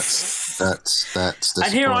 Oh, that's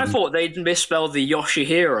And here I thought they'd misspelled the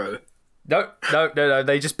Yoshihiro. No.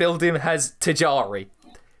 They just billed him as Tajari.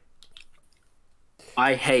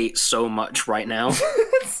 I hate so much right now.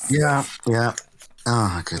 Yeah.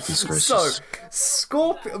 Oh, goodness gracious. So,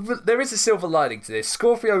 Scorpio, there is a silver lining to this.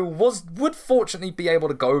 Scorpio would fortunately be able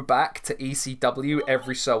to go back to ECW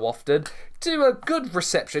every so often, to a good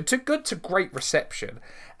reception, to great reception.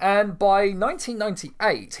 And by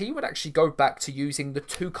 1998, he would actually go back to using the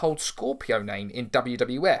Too Cold Scorpio name in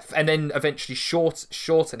WWF, and then eventually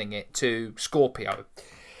shortening it to Scorpio.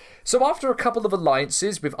 So after a couple of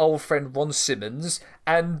alliances with old friend Ron Simmons,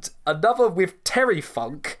 and another with Terry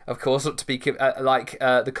Funk, of course, not to be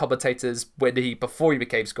the commentators before he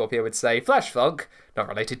became Scorpio would say, Flash Funk, not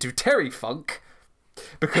related to Terry Funk,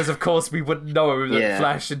 because of course we wouldn't know that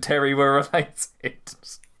Flash and Terry were related.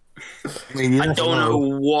 I don't know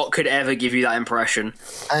what could ever give you that impression.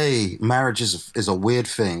 Hey, marriage is a weird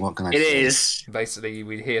thing. What can I say? It is. Basically,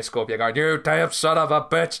 we'd hear Scorpio going, "You damn son of a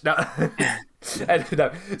bitch!" No, and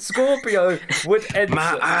no, Scorpio would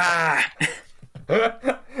enter.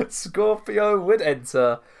 Scorpio would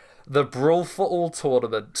enter the Brawl for All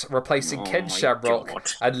tournament, replacing Ken Shamrock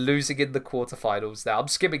and losing in the quarterfinals. Now I'm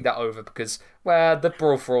skimming that over because the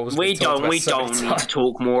Brawl for All was. We don't need to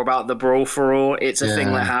talk more about the Brawl for All. It's a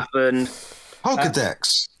thing that happened.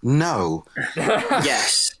 Pokedex. No.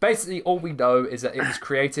 Yes. Basically, all we know is that it was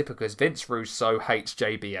created because Vince Russo hates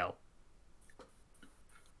JBL.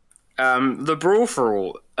 The Brawl for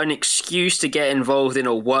All, an excuse to get involved in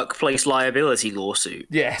a workplace liability lawsuit.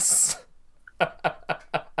 Yes.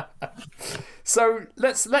 So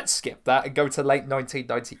let's skip that and go to late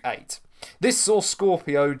 1998. This saw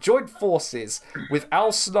Scorpio join forces with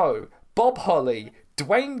Al Snow, Bob Holly,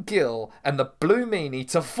 Dwayne Gill, and the Blue Meanie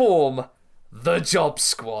to form the Job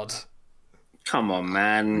Squad. Come on,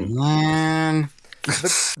 man.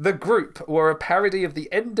 The group were a parody of the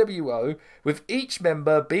NWO, with each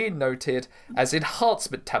member being noted as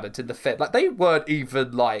enhancement talent in the Fed. Like, they weren't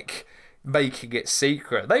even, making it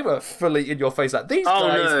secret. They were fully in your face. Like, these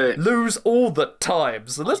guys lose all the time,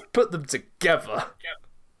 so let's put them together.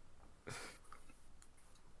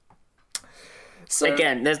 So,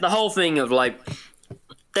 again, there's the whole thing of,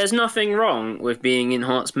 there's nothing wrong with being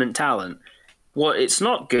enhancement talent. What it's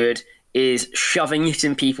not good is shoving it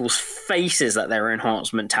in people's faces that they're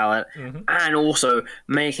enhancement talent, and also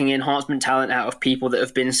making enhancement talent out of people that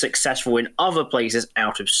have been successful in other places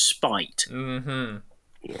out of spite. Mm-hmm.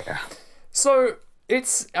 Yeah. So,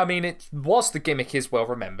 whilst the gimmick is well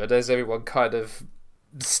remembered, as everyone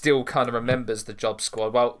still remembers the Job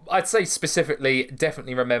Squad, well, I'd say specifically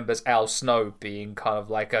definitely remembers Al Snow being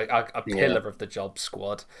a pillar of the Job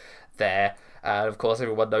Squad there. And of course,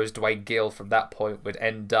 everyone knows Dwayne Gill from that point would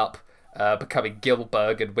end up becoming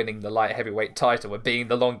Gilbert and winning the light heavyweight title and being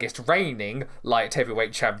the longest reigning light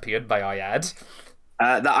heavyweight champion, may I add.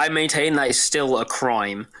 That I maintain that is still a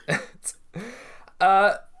crime.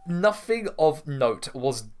 Nothing of note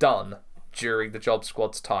was done during the Job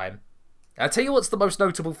Squad's time. I'll tell you what's the most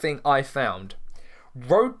notable thing I found.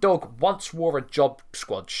 Road Dogg once wore a Job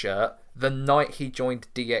Squad shirt the night he joined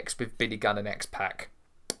DX with Billy Gunn and X-Pac.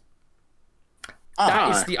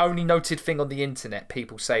 That is the only noted thing on the internet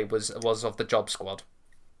people say was of the Job Squad.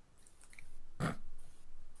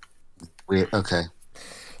 Weird. Okay.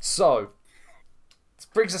 So, this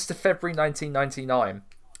brings us to February 1999.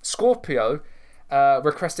 Scorpio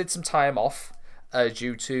requested some time off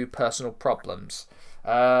due to personal problems.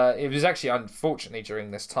 It was actually, unfortunately, during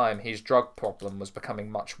this time, his drug problem was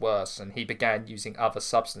becoming much worse, and he began using other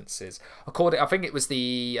substances. I think it was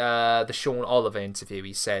the Sean Oliver interview.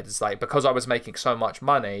 He said, "It's like, because I was making so much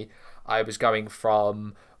money, I was going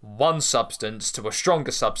from one substance to a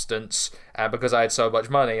stronger substance, and because I had so much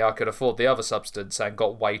money, I could afford the other substance and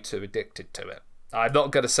got way too addicted to it." I'm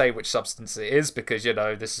not going to say which substance it is because,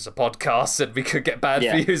 this is a podcast and we could get banned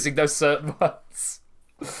for using those certain ones.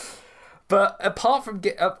 But apart from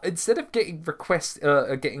instead of getting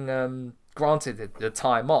granted the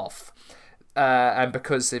time off, and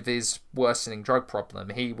because of his worsening drug problem,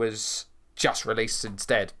 he was just released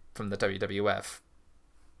instead from the WWF.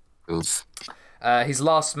 Oof. His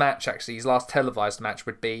last televised match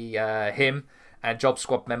would be him and Job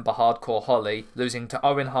Squad member Hardcore Holly losing to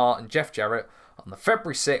Owen Hart and Jeff Jarrett on the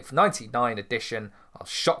February 6th, 1999 edition of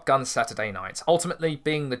Shotgun Saturday Night, ultimately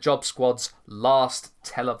being the Job Squad's last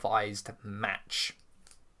televised match.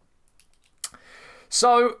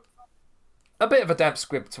 So, a bit of a damp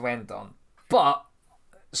squib to end on, but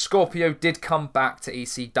Scorpio did come back to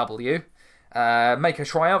ECW, make a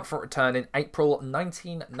triumphant return in April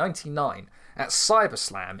 1999 at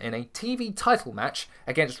CyberSlam in a TV title match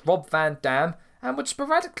against Rob Van Dam, and would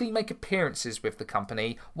sporadically make appearances with the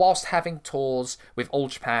company whilst having tours with All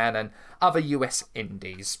Japan and other US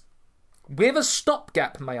indies. With a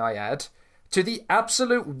stopgap, may I add, to the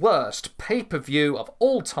absolute worst pay-per-view of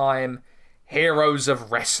all time, Heroes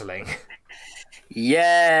of Wrestling.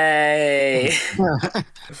 Yay!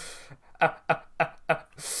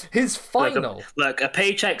 His final... Look, a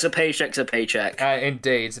paycheck's a paycheck's a paycheck.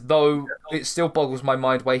 Indeed. Though it still boggles my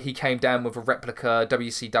mind why he came down with a replica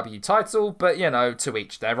WCW title, but, to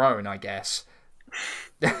each their own, I guess.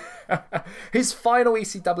 His final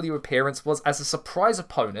ECW appearance was as a surprise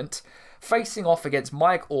opponent, facing off against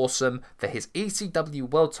Mike Awesome for his ECW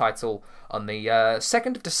World title on the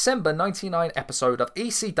 2nd of December 1999 episode of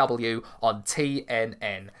ECW on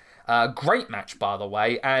TNN. Great match, by the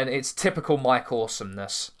way, and it's typical Mike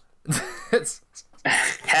Awesomeness.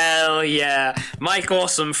 Hell yeah. Mike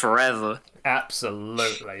Awesome forever.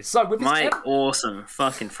 Absolutely. So with Mike Awesome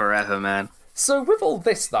fucking forever, man. So with all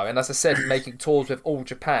this, though, and as I said, making tours with All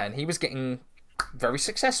Japan, he was getting very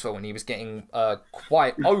successful, and he was getting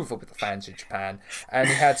quite over with the fans in Japan, and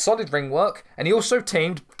he had solid ring work, and he also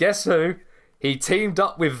teamed, guess who? He teamed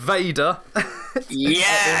up with Vader.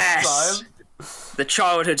 Yes! The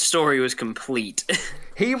childhood story was complete.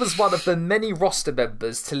 He was one of the many roster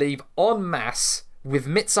members to leave en masse with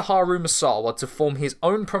Mitsuharu Misawa to form his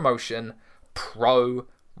own promotion, Pro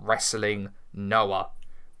Wrestling Noah.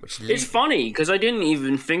 It's funny, because I didn't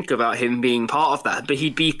even think about him being part of that, but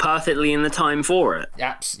he'd be perfectly in the time for it.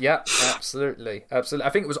 Yeah, absolutely. I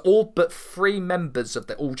think it was all but 3 members of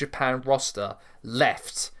the All Japan roster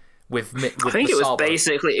left with I think Misawa.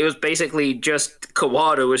 it was basically just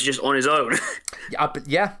Kawada was just on his own.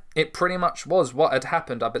 Yeah, it pretty much was what had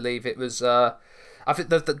happened. I believe it was. I think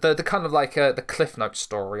the kind of like the Cliff Note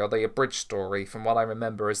story or the abridged story, from what I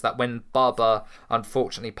remember, is that when Baba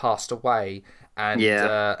unfortunately passed away,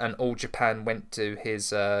 and All Japan went to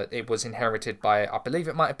his, it was inherited by, I believe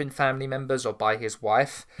it might have been family members or by his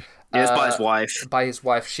wife. It was by his wife. By his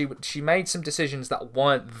wife. She made some decisions that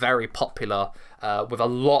weren't very popular with a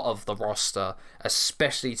lot of the roster,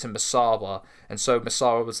 especially to Misawa. And so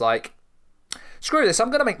Misawa was like, screw this, I'm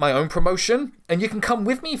going to make my own promotion, and you can come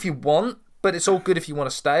with me if you want, but it's all good if you want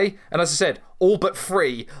to stay. And as I said, all but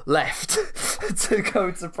 3 left to go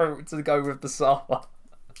with Misawa.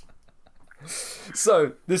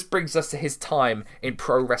 So, this brings us to his time in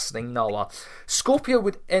Pro Wrestling Noah. Scorpio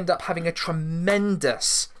would end up having a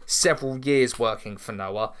tremendous several years working for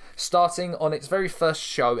Noah, starting on its very first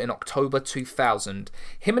show in October 2000.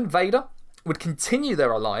 Him and Vader would continue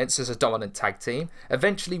their alliance as a dominant tag team,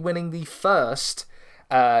 eventually winning the first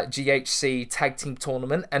GHC tag team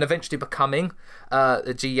tournament and eventually becoming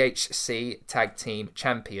the GHC tag team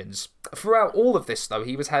champions. Throughout all of this, though,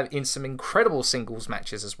 he was in some incredible singles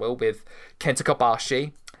matches as well with Kenta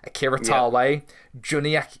Kobashi, Akira Taue, Jun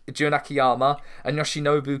Akiyama, and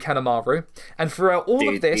Yoshinobu Kanemaru. And throughout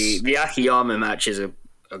all of this... The Akiyama matches are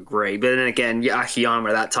great, but then again, Akiyama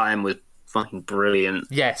at that time was fucking brilliant.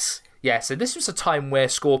 Yes. Yeah, so this was a time where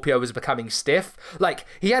Scorpio was becoming stiff. Like,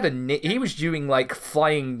 he was doing, like,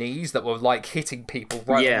 flying knees that were, like, hitting people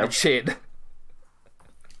right on the chin.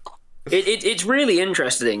 It's really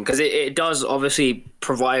interesting, because it does obviously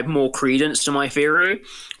provide more credence to my theory,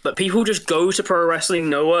 but people just go to Pro Wrestling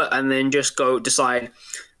Noah and then just decide,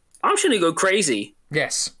 I'm just going to go crazy.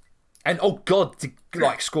 Yes. And oh god, did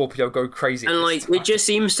like Scorpio go crazy. And like it just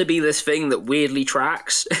seems to be this thing that weirdly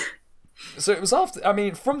tracks. So it was after, I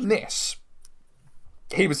mean, from this,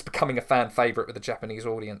 he was becoming a fan favourite with the Japanese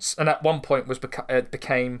audience, and at one point was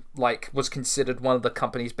considered one of the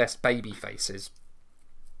company's best baby faces.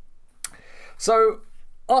 So,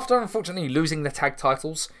 after unfortunately losing the tag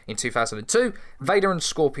titles in 2002, Vader and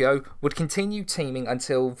Scorpio would continue teaming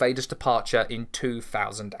until Vader's departure in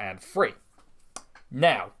 2003.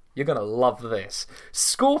 Now, you're going to love this.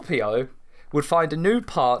 Scorpio would find a new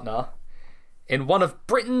partner in one of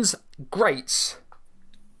Britain's greats,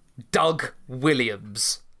 Doug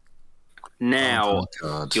Williams. Now,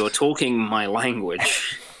 you're talking my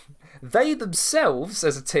language. They themselves,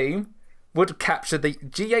 as a team, would capture the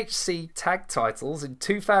GHC tag titles in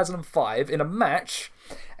 2005 in a match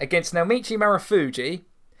against Naomichi Marufuji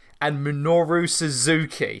and Minoru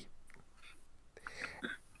Suzuki.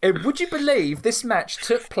 And would you believe this match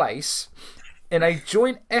took place in a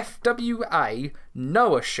joint FWA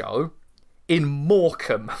Noah show in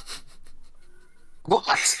Morecambe?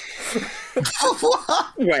 What? What?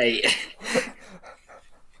 Wait.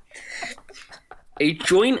 A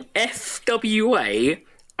joint FWA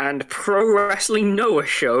and Pro Wrestling Noah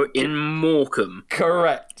show in Morecambe.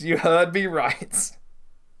 Correct. You heard me right.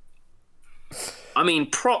 I mean,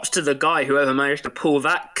 props to the guy who ever managed to pull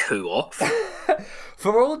that coup off.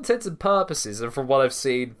 For all intents and purposes, and from what I've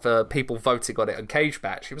seen for people voting on it on Cage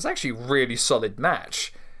Match, it was actually a really solid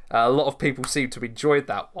match. A lot of people seem to enjoy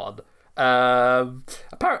that one. From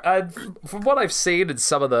what I've seen in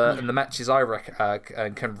some of the matches I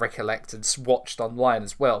can recollect and watched online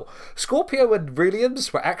as well, Scorpio and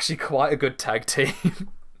Williams were actually quite a good tag team.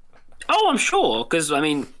 Oh, I'm sure, because I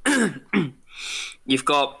mean, you've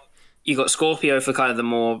got Scorpio for kind of the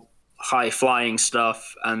more high flying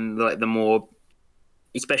stuff and like the more,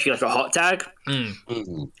 especially like a hot tag, and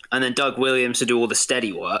then Doug Williams to do all the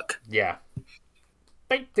steady work. Yeah.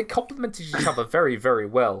 They complemented each other very, very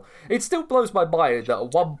well. It still blows my mind that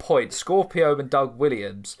at one point, Scorpio and Doug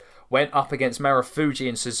Williams went up against Marufuji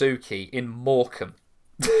and Suzuki in Morecambe.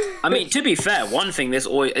 I mean, to be fair, one thing this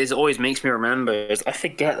always makes me remember is I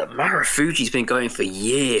forget that Marufuji's been going for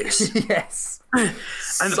years. Yes.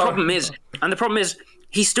 And the problem is,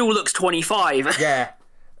 he still looks 25. Yeah.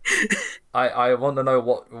 I want to know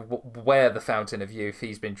where the fountain of youth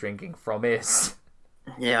he's been drinking from is.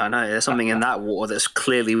 Yeah, I know. There's something in that water that's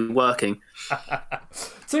clearly working.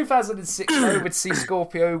 2006, though, would see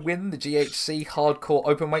Scorpio win the GHC Hardcore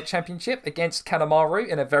Openweight Championship against Kanemaru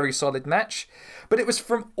in a very solid match. But it was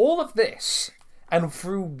from all of this, and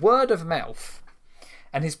through word of mouth,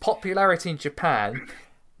 and his popularity in Japan,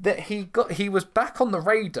 that he was back on the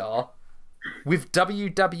radar with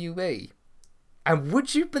WWE. And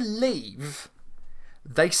would you believe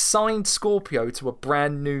they signed Scorpio to a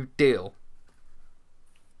brand new deal?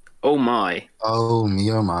 Oh my. Oh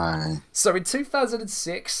me, oh my. So in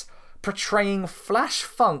 2006, portraying Flash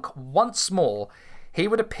Funk once more, he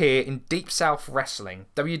would appear in Deep South Wrestling,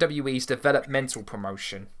 WWE's developmental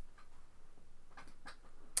promotion.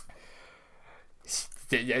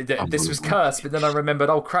 This was cursed, but then I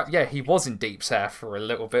remembered, oh crap, yeah, he was in Deep South for a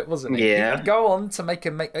little bit, wasn't he? Yeah. He would go on to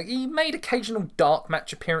he made occasional dark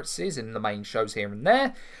match appearances in the main shows here and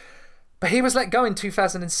there, but he was let go in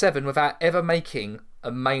 2007 without ever making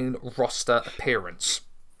a main roster appearance.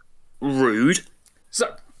 Rude.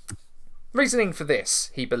 So, reasoning for this,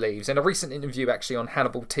 he believes, in a recent interview actually on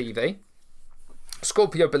Hannibal TV,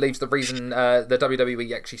 Scorpio believes the reason the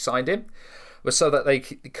WWE actually signed him was so that they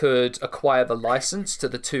could acquire the license to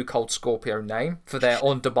the Too Cold Scorpio name for their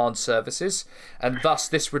on-demand services, and thus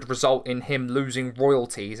this would result in him losing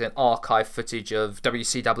royalties and archive footage of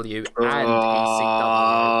WCW and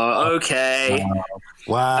ECW. Okay.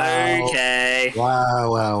 Wow. Okay.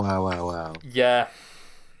 Wow. Yeah.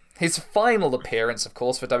 His final appearance, of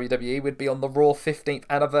course, for WWE would be on the Raw 15th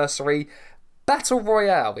Anniversary Battle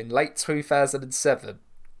Royale in late 2007.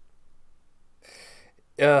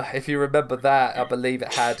 If you remember that, I believe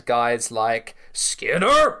it had guys like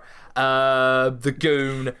Skinner, The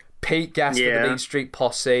Goon, Pete Gas from the Mean Street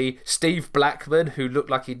Posse, Steve Blackman, who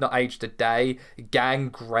looked like he'd not aged a day,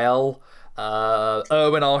 Gangrel,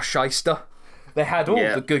 Erwin R. Shyster. They had all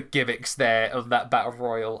the good gimmicks there of that Battle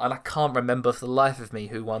Royal, and I can't remember for the life of me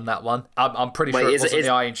who won that one. I'm pretty sure it wasn't the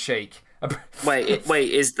Iron Sheik. Wait,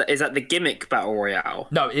 is that the gimmick Battle Royale?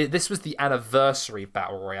 No, this was the anniversary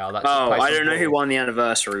Battle Royale. I don't know who won the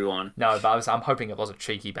anniversary one. No, but I'm hoping it wasn't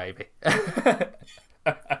Cheeky Baby.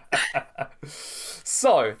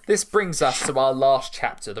 So, this brings us to our last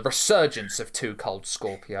chapter, the resurgence of Too Cold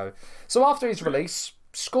Scorpio. So after his release,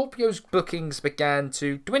 Scorpio's bookings began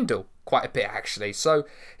to dwindle quite a bit, actually. So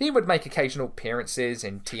he would make occasional appearances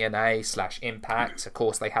in TNA/Impact. Of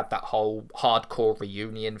course, they had that whole hardcore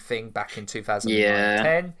reunion thing back in 2010.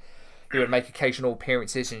 Yeah. He would make occasional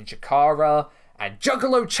appearances in Jakara and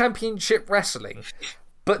Juggalo Championship Wrestling.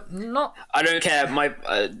 But not... I don't care.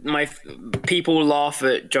 My people laugh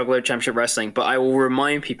at Juggalo Championship Wrestling, but I will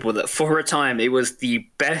remind people that for a time it was the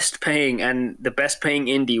best paying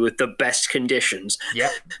indie with the best conditions.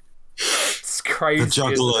 Yep. It's crazy.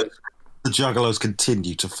 The Juggalos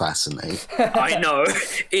continue to fascinate. I know.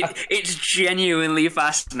 It's genuinely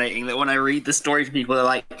fascinating that when I read the story to people, they're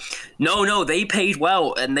like, no, they paid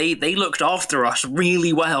well and they looked after us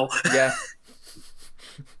really well. Yeah.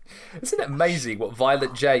 Isn't it amazing what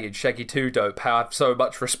Violet J and Shaggy 2 Dope have so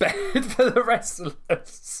much respect for the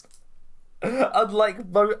wrestlers? Unlike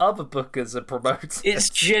other bookers and promoters. It's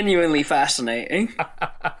genuinely fascinating.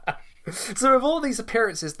 So with all these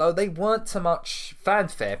appearances, though, they weren't too much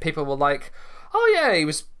fanfare. People were like, oh yeah,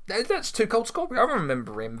 that's Too Cold Scorpio. I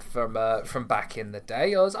remember him from back in the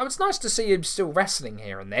day. It's nice to see him still wrestling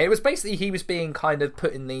here and there. It was basically he was being kind of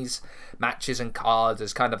put in these matches and cards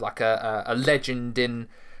as kind of like a legend in...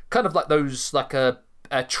 kind of like those like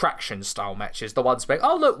attraction style matches, the ones where,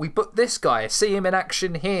 oh look, we booked this guy, see him in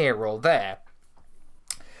action here or there.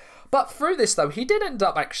 But through this though, he did end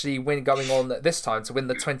up actually going on at this time to win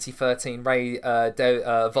the 2013 Rey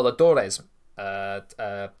Voladores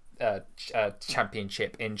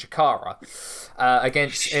championship in Jakara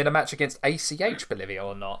in a match against ACH, believe it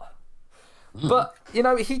or not. But,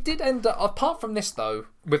 he did end up, apart from this though,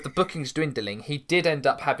 with the bookings dwindling, he did end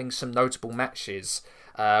up having some notable matches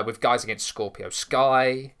with guys against Scorpio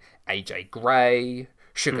Sky, AJ Gray,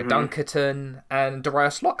 Sugar Dunkerton, and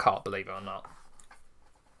Darius Lockhart, believe it or not.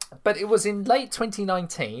 But it was in late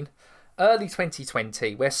 2019, early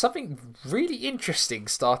 2020, where something really interesting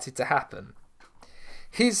started to happen.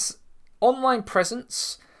 His online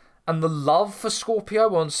presence and the love for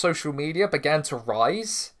Scorpio on social media began to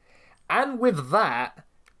rise. And with that,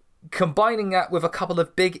 combining that with a couple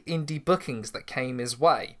of big indie bookings that came his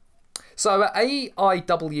way. So at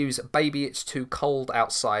AIW's Baby It's Too Cold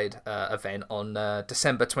Outside event on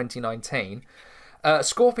December 2019,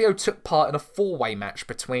 Scorpio took part in a four-way match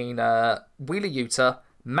between Wheeler Yuta,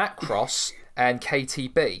 Matt Cross, and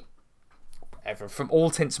KTB. From all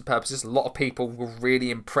intents and purposes, a lot of people were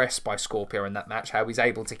really impressed by Scorpio in that match, how he's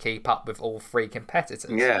able to keep up with all three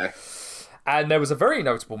competitors. Yeah. And there was a very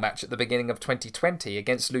notable match at the beginning of 2020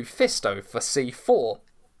 against Lufisto for C4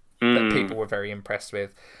 that people were very impressed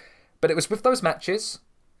with. But it was with those matches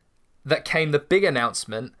that came the big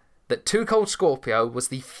announcement that Too Cold Scorpio was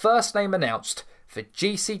the first name announced for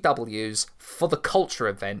GCW's For the Culture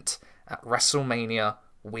event at WrestleMania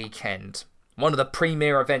weekend. One of the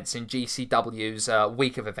premier events in GCW's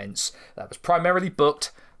week of events that was primarily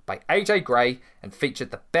booked by AJ Gray and featured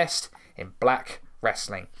the best in black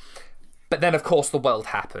wrestling. But then, of course, the world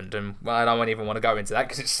happened, and I don't even want to go into that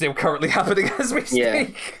because it's still currently happening as we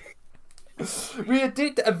speak. We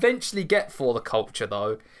did eventually get For the Culture,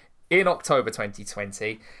 though, in October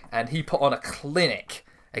 2020, and he put on a clinic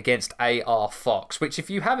against AR Fox, which if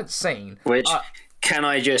you haven't seen... Which, can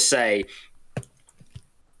I just say,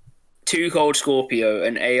 Too Cold Scorpio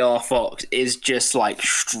and AR Fox is just, like,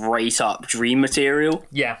 straight-up dream material.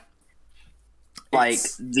 Yeah. Like,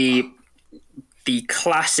 the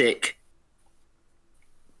classic...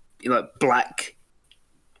 black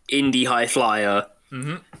indie high flyer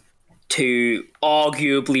to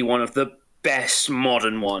arguably one of the best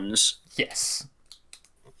modern ones. Yes.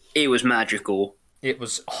 It was magical. It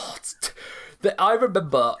was... I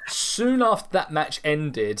remember soon after that match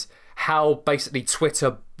ended, how basically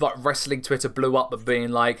Twitter, like wrestling Twitter, blew up and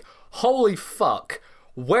being like, holy fuck,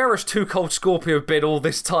 where has Too Cold Scorpio been all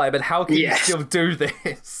this time and how can you still do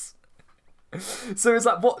this? So it's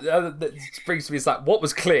like, what that brings me is like, what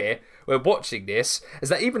was clear when watching this is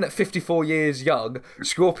that even at 54 years young,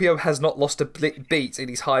 Scorpio has not lost a beat in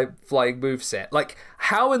his high-flying moveset. Like,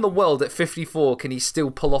 how in the world at 54 can he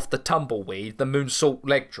still pull off the tumbleweed, the moonsault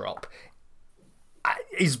leg drop?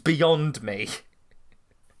 Is beyond me.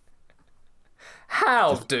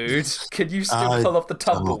 How, dude, can you still pull off the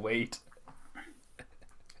tumbleweed?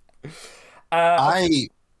 I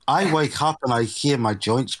wake up and I hear my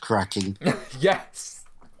joints cracking. Yes.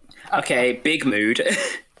 Okay, big mood.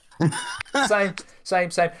 Same.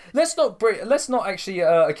 Let's not actually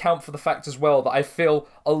account for the fact as well that I feel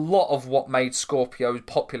a lot of what made Scorpio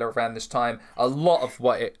popular around this time, a lot of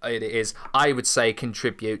what it is, I would say,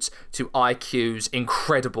 contributes to IQ's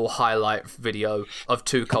incredible highlight video of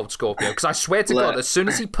Too Cold Scorpio. Because I swear to God, as soon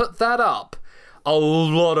as he put that up, a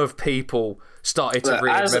lot of people started to Look,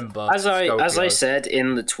 remember as I said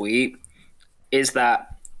in the tweet, is that,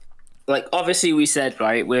 like, obviously we said,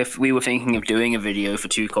 right, we were thinking of doing a video for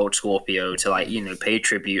Too Cold Scorpio to, like, you know, pay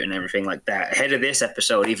tribute and everything like that ahead of this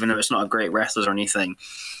episode, even though it's not a great wrestler or anything.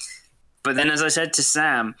 But then, as I said to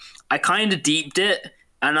Sam, I kind of deeped it,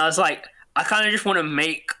 and I was like, I kind of just want to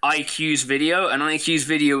make IQ's video, and IQ's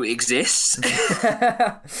video exists.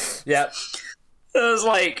 Yeah. I was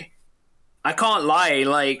like, I can't lie,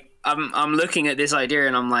 like, I'm looking at this idea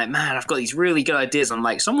and I'm like, man, I've got these really good ideas. I'm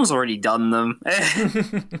like, someone's already done them.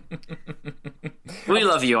 We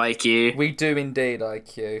love you, IQ. We do indeed,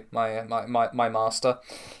 IQ, my master.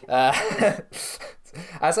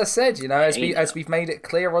 As I said, you know, as we've made it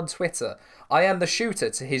clear on Twitter, I am the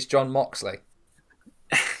shooter to his John Moxley.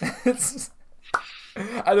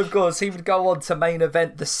 And of course, he would go on to main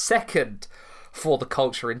event the second For the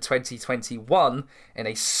Culture in 2021 in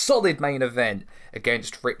a solid main event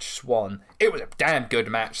against Rich Swann. It was a damn good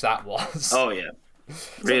match, that was. Oh, yeah.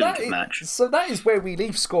 Really good match. So that is where we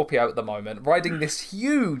leave Scorpio at the moment, riding this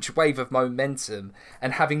huge wave of momentum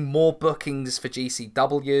and having more bookings for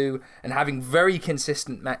GCW and having very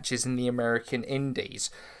consistent matches in the American Indies.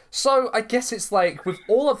 So I guess it's like, with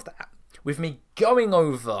all of that, with me going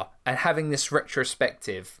over and having this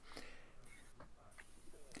retrospective,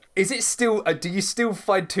 is it still? Do you still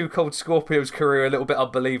find Too Cold Scorpio's career a little bit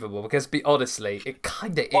unbelievable? Because, honestly, it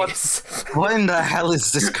kind of is. What in the hell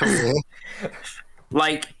is this career?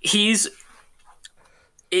 Like, I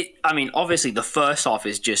mean, obviously, the first half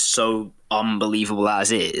is just so unbelievable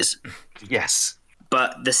as is. Yes.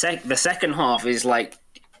 But the second half is like,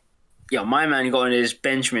 yeah, my man got in his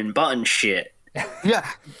Benjamin Button shit. Yeah,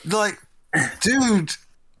 like, dude.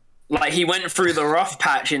 Like, he went through the rough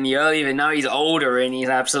patch in the early, and now he's older, and he's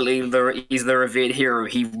absolutely he's the revered hero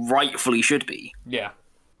he rightfully should be. Yeah.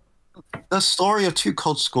 The story of Too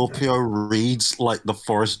Cold Scorpio reads like the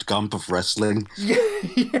Forrest Gump of wrestling.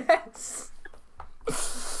 Yes.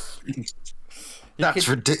 That's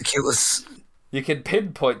ridiculous. You can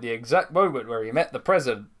pinpoint the exact moment where he met the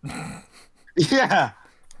president. Yeah.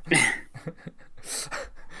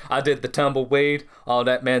 I did the tumbleweed on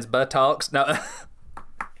that man's buttocks. No.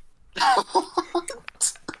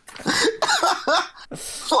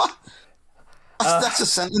 What? That's a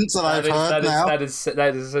sentence that I've heard now. That is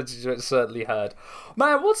certainly heard.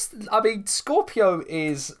 Man, Scorpio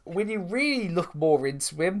is, when you really look more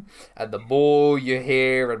into him, and the more you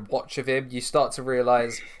hear and watch of him, you start to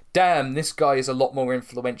realise, damn, this guy is a lot more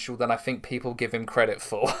influential than I think people give him credit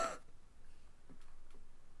for.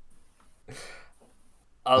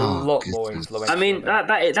 A lot more influential. I mean,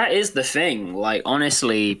 that is the thing. Like,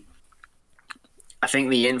 honestly, I think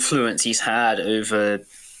the influence he's had over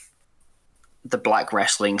the black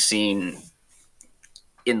wrestling scene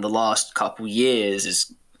in the last couple years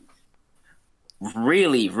is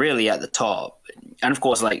really, really at the top. And of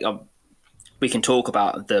course, like, we can talk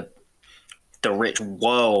about the rich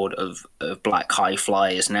world of black high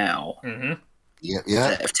flyers now. Mm-hmm. Yeah.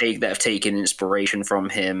 That have taken inspiration from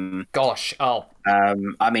him. Gosh, I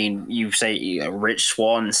mean, you say Rich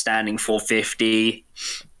Swann standing 450.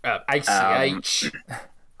 ACH.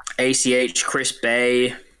 ACH, Chris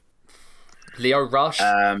Bay. Leo Rush.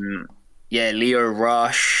 Leo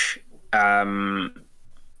Rush. You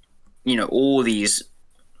know, all these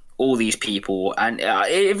people, and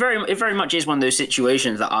it very much is one of those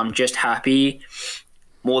situations that I'm just happy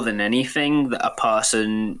more than anything that a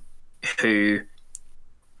person who,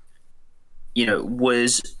 you know,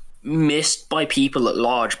 was missed by people at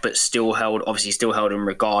large, but still held in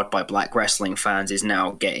regard by black wrestling fans, is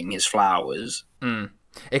now getting his flowers.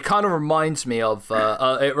 It kind of reminds me of,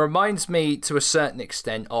 it reminds me to a certain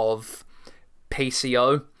extent of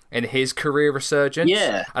PCO and his career resurgence.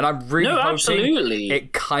 Yeah. And I'm really hoping absolutely.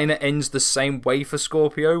 It kind of ends the same way for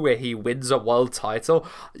Scorpio, where he wins a world title.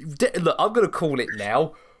 Look, I'm going to call it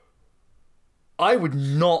now. I would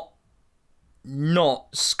not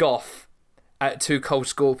scoff at Too Cold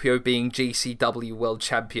Scorpio being GCW World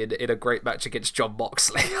Champion in a great match against John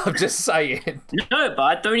Moxley. I'm just saying. No, but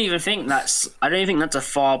I don't think that's a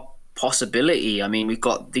far possibility. I mean, we've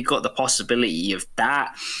got the possibility of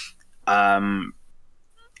that.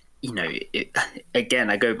 You know,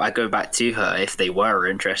 again, I go back to her. If they were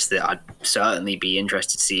interested, I'd certainly be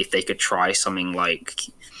interested to see if they could try something like,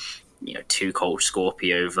 you know, Too Cold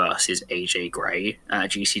Scorpio versus AJ Gray at a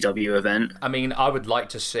GCW event. I mean, I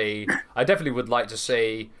definitely would like to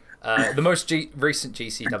see the most recent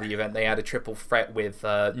GCW event. They had a triple threat with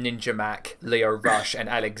Ninja Mac, Leo Rush, and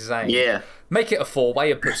Alex Zane. Yeah. Make it a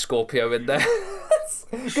 4-way and put Scorpio in there.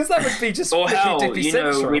 Because that would be just dippy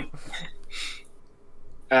central.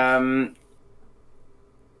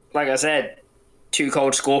 Like I said, Too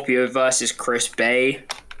Cold Scorpio versus Chris Bay.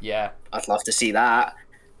 Yeah. I'd love to see that.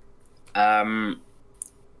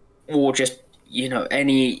 Or just, you know,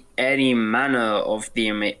 any manner of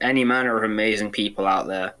amazing people out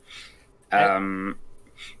there.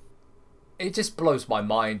 It just blows my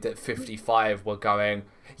mind that 55 were going,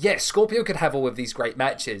 yeah, Scorpio could have all of these great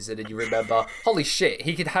matches, and then you remember, holy shit,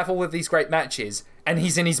 he could have all of these great matches, and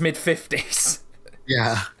he's in his mid-50s.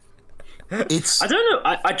 Yeah. I don't know.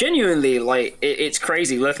 I genuinely, like, it's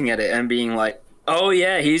crazy looking at it and being like, oh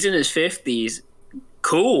yeah, he's in his 50s.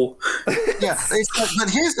 Cool. Yeah, but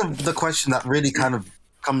here's the question that really kind of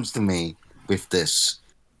comes to me with this.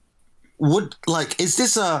 Would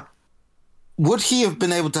he have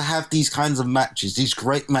been able to have these kinds of matches, these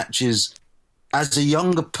great matches, as a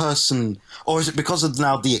younger person, or is it because of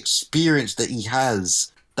now the experience that he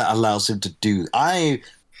has that allows him to do? An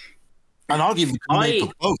argument can be made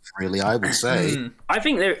for both, really. I would say. I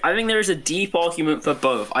think there is a deep argument for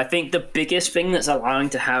both. I think the biggest thing that's allowing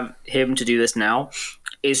to have him to do this now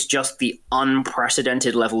is just the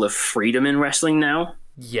unprecedented level of freedom in wrestling now.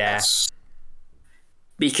 Yes,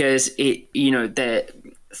 because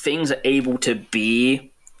things are able to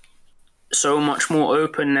be so much more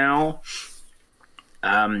open now.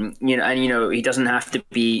 He doesn't have to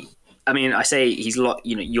be. I mean, I say he's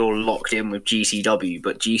you're locked in with GCW,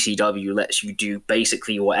 but GCW lets you do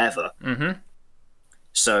basically whatever. Mm-hmm.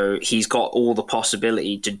 So he's got all the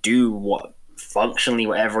possibility to do functionally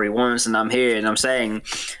whatever he wants. And I'm here and I'm saying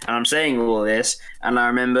all of this. And I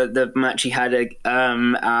remember the match he had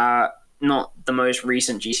not the most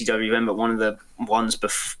recent GCW event, but one of the ones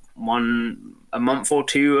a month or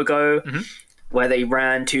two ago, where they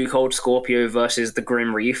ran Too Cold Scorpio versus the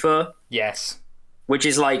Grim Reaper. Yes. Which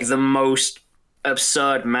is like the most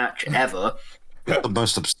absurd match ever. The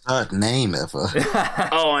most absurd name ever.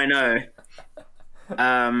 Oh, I know.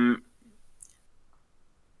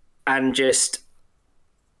 And just,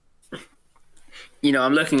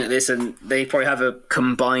 I'm looking at this and they probably have a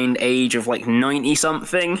combined age of like 90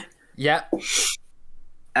 something. Yeah.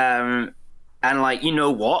 And like, you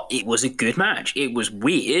know what? It was a good match. It was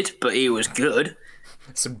weird, but it was good.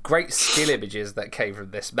 Some great skill images that came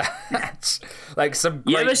from this match. Like some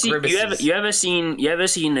great grimaces. You ever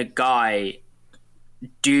seen a guy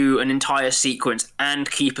do an entire sequence and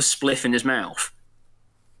keep a spliff in his mouth?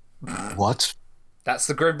 What? That's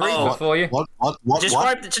the Grim Reaper for you. What?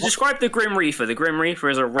 Describe the Grim Reaper. The Grim Reaper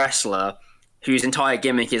is a wrestler whose entire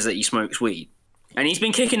gimmick is that he smokes weed, and he's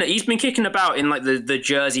been kicking about in like the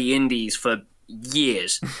Jersey Indies for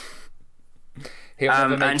years.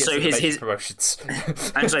 And so his promotions.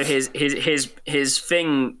 And so his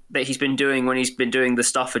thing that he's been doing when he's been doing the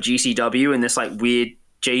stuff for GCW and this like weird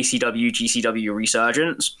GCW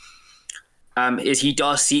resurgence, is he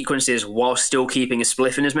does sequences while still keeping a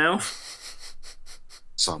spliff in his mouth.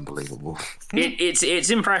 It's unbelievable.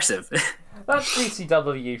 It's impressive. That's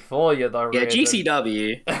GCW for you, though. Yeah,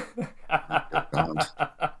 GCW.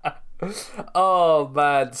 Oh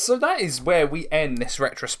man, so that is where we end this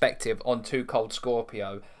retrospective on Too Cold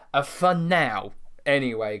Scorpio. For now,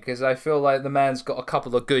 anyway, because I feel like the man's got a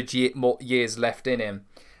couple of good years left in him,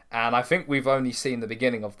 and I think we've only seen the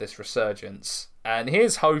beginning of this resurgence. And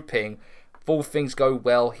here's hoping, if all things go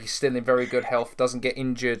well, he's still in very good health, doesn't get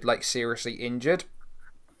injured, like seriously injured.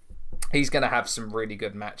 He's going to have some really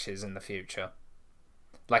good matches in the future.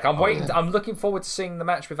 Like, I'm waiting. Yeah. I'm looking forward to seeing the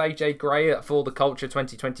match with AJ Gray at For the Culture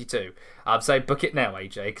 2022. I'd say book it now,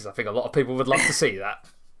 AJ, because I think a lot of people would love to see that.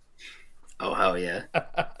 Oh, hell yeah.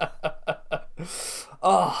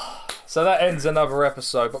 So that ends another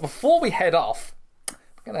episode. But before we head off, we're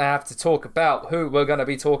going to have to talk about who we're going to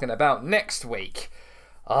be talking about next week.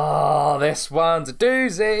 This one's a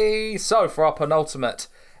doozy. So for our penultimate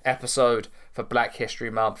episode for Black History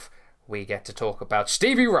Month, we get to talk about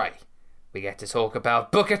Stevie Ray. We get to talk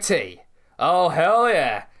about Booker T. Oh, hell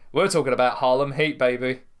yeah. We're talking about Harlem Heat,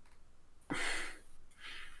 baby.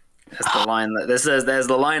 That's the line. There's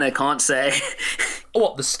the line I can't say.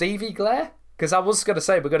 What, the Stevie glare? Because I was going to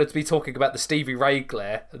say we're going to be talking about the Stevie Ray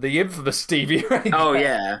glare. The infamous Stevie Ray glare. Oh,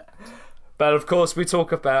 yeah. But of course, we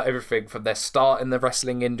talk about everything from their start in the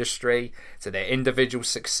wrestling industry to their individual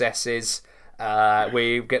successes.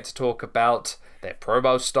 We get to talk about their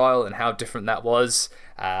promo style and how different that was.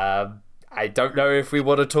 I don't know if we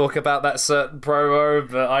want to talk about that certain promo,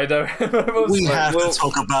 but I don't. We have to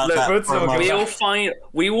talk about that promo.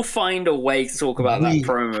 We will find a way to talk about that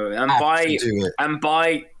promo, and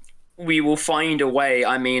by we will find a way,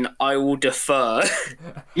 I mean I will defer.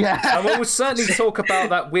 Yeah, and we will certainly talk about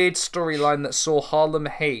that weird storyline that saw Harlem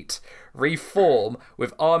Heat reform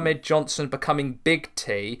with Ahmed Johnson becoming Big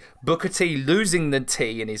T, Booker T losing the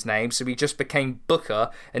T in his name, so he just became Booker,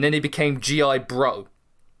 and then he became G.I. Bro.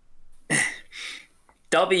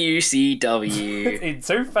 WCW. In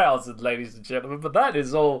 2000, ladies and gentlemen, but that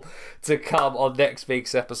is all to come on next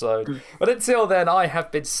week's episode. But until then, I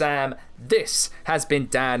have been Sam, this has been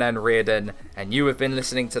Dan and Riordan, and you have been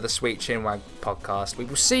listening to the Sweet Chinwag podcast. We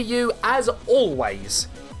will see you, as Oh, always,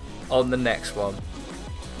 on the next one.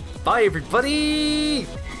 Bye, everybody!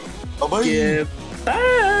 Bye-bye.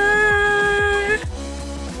 Bye.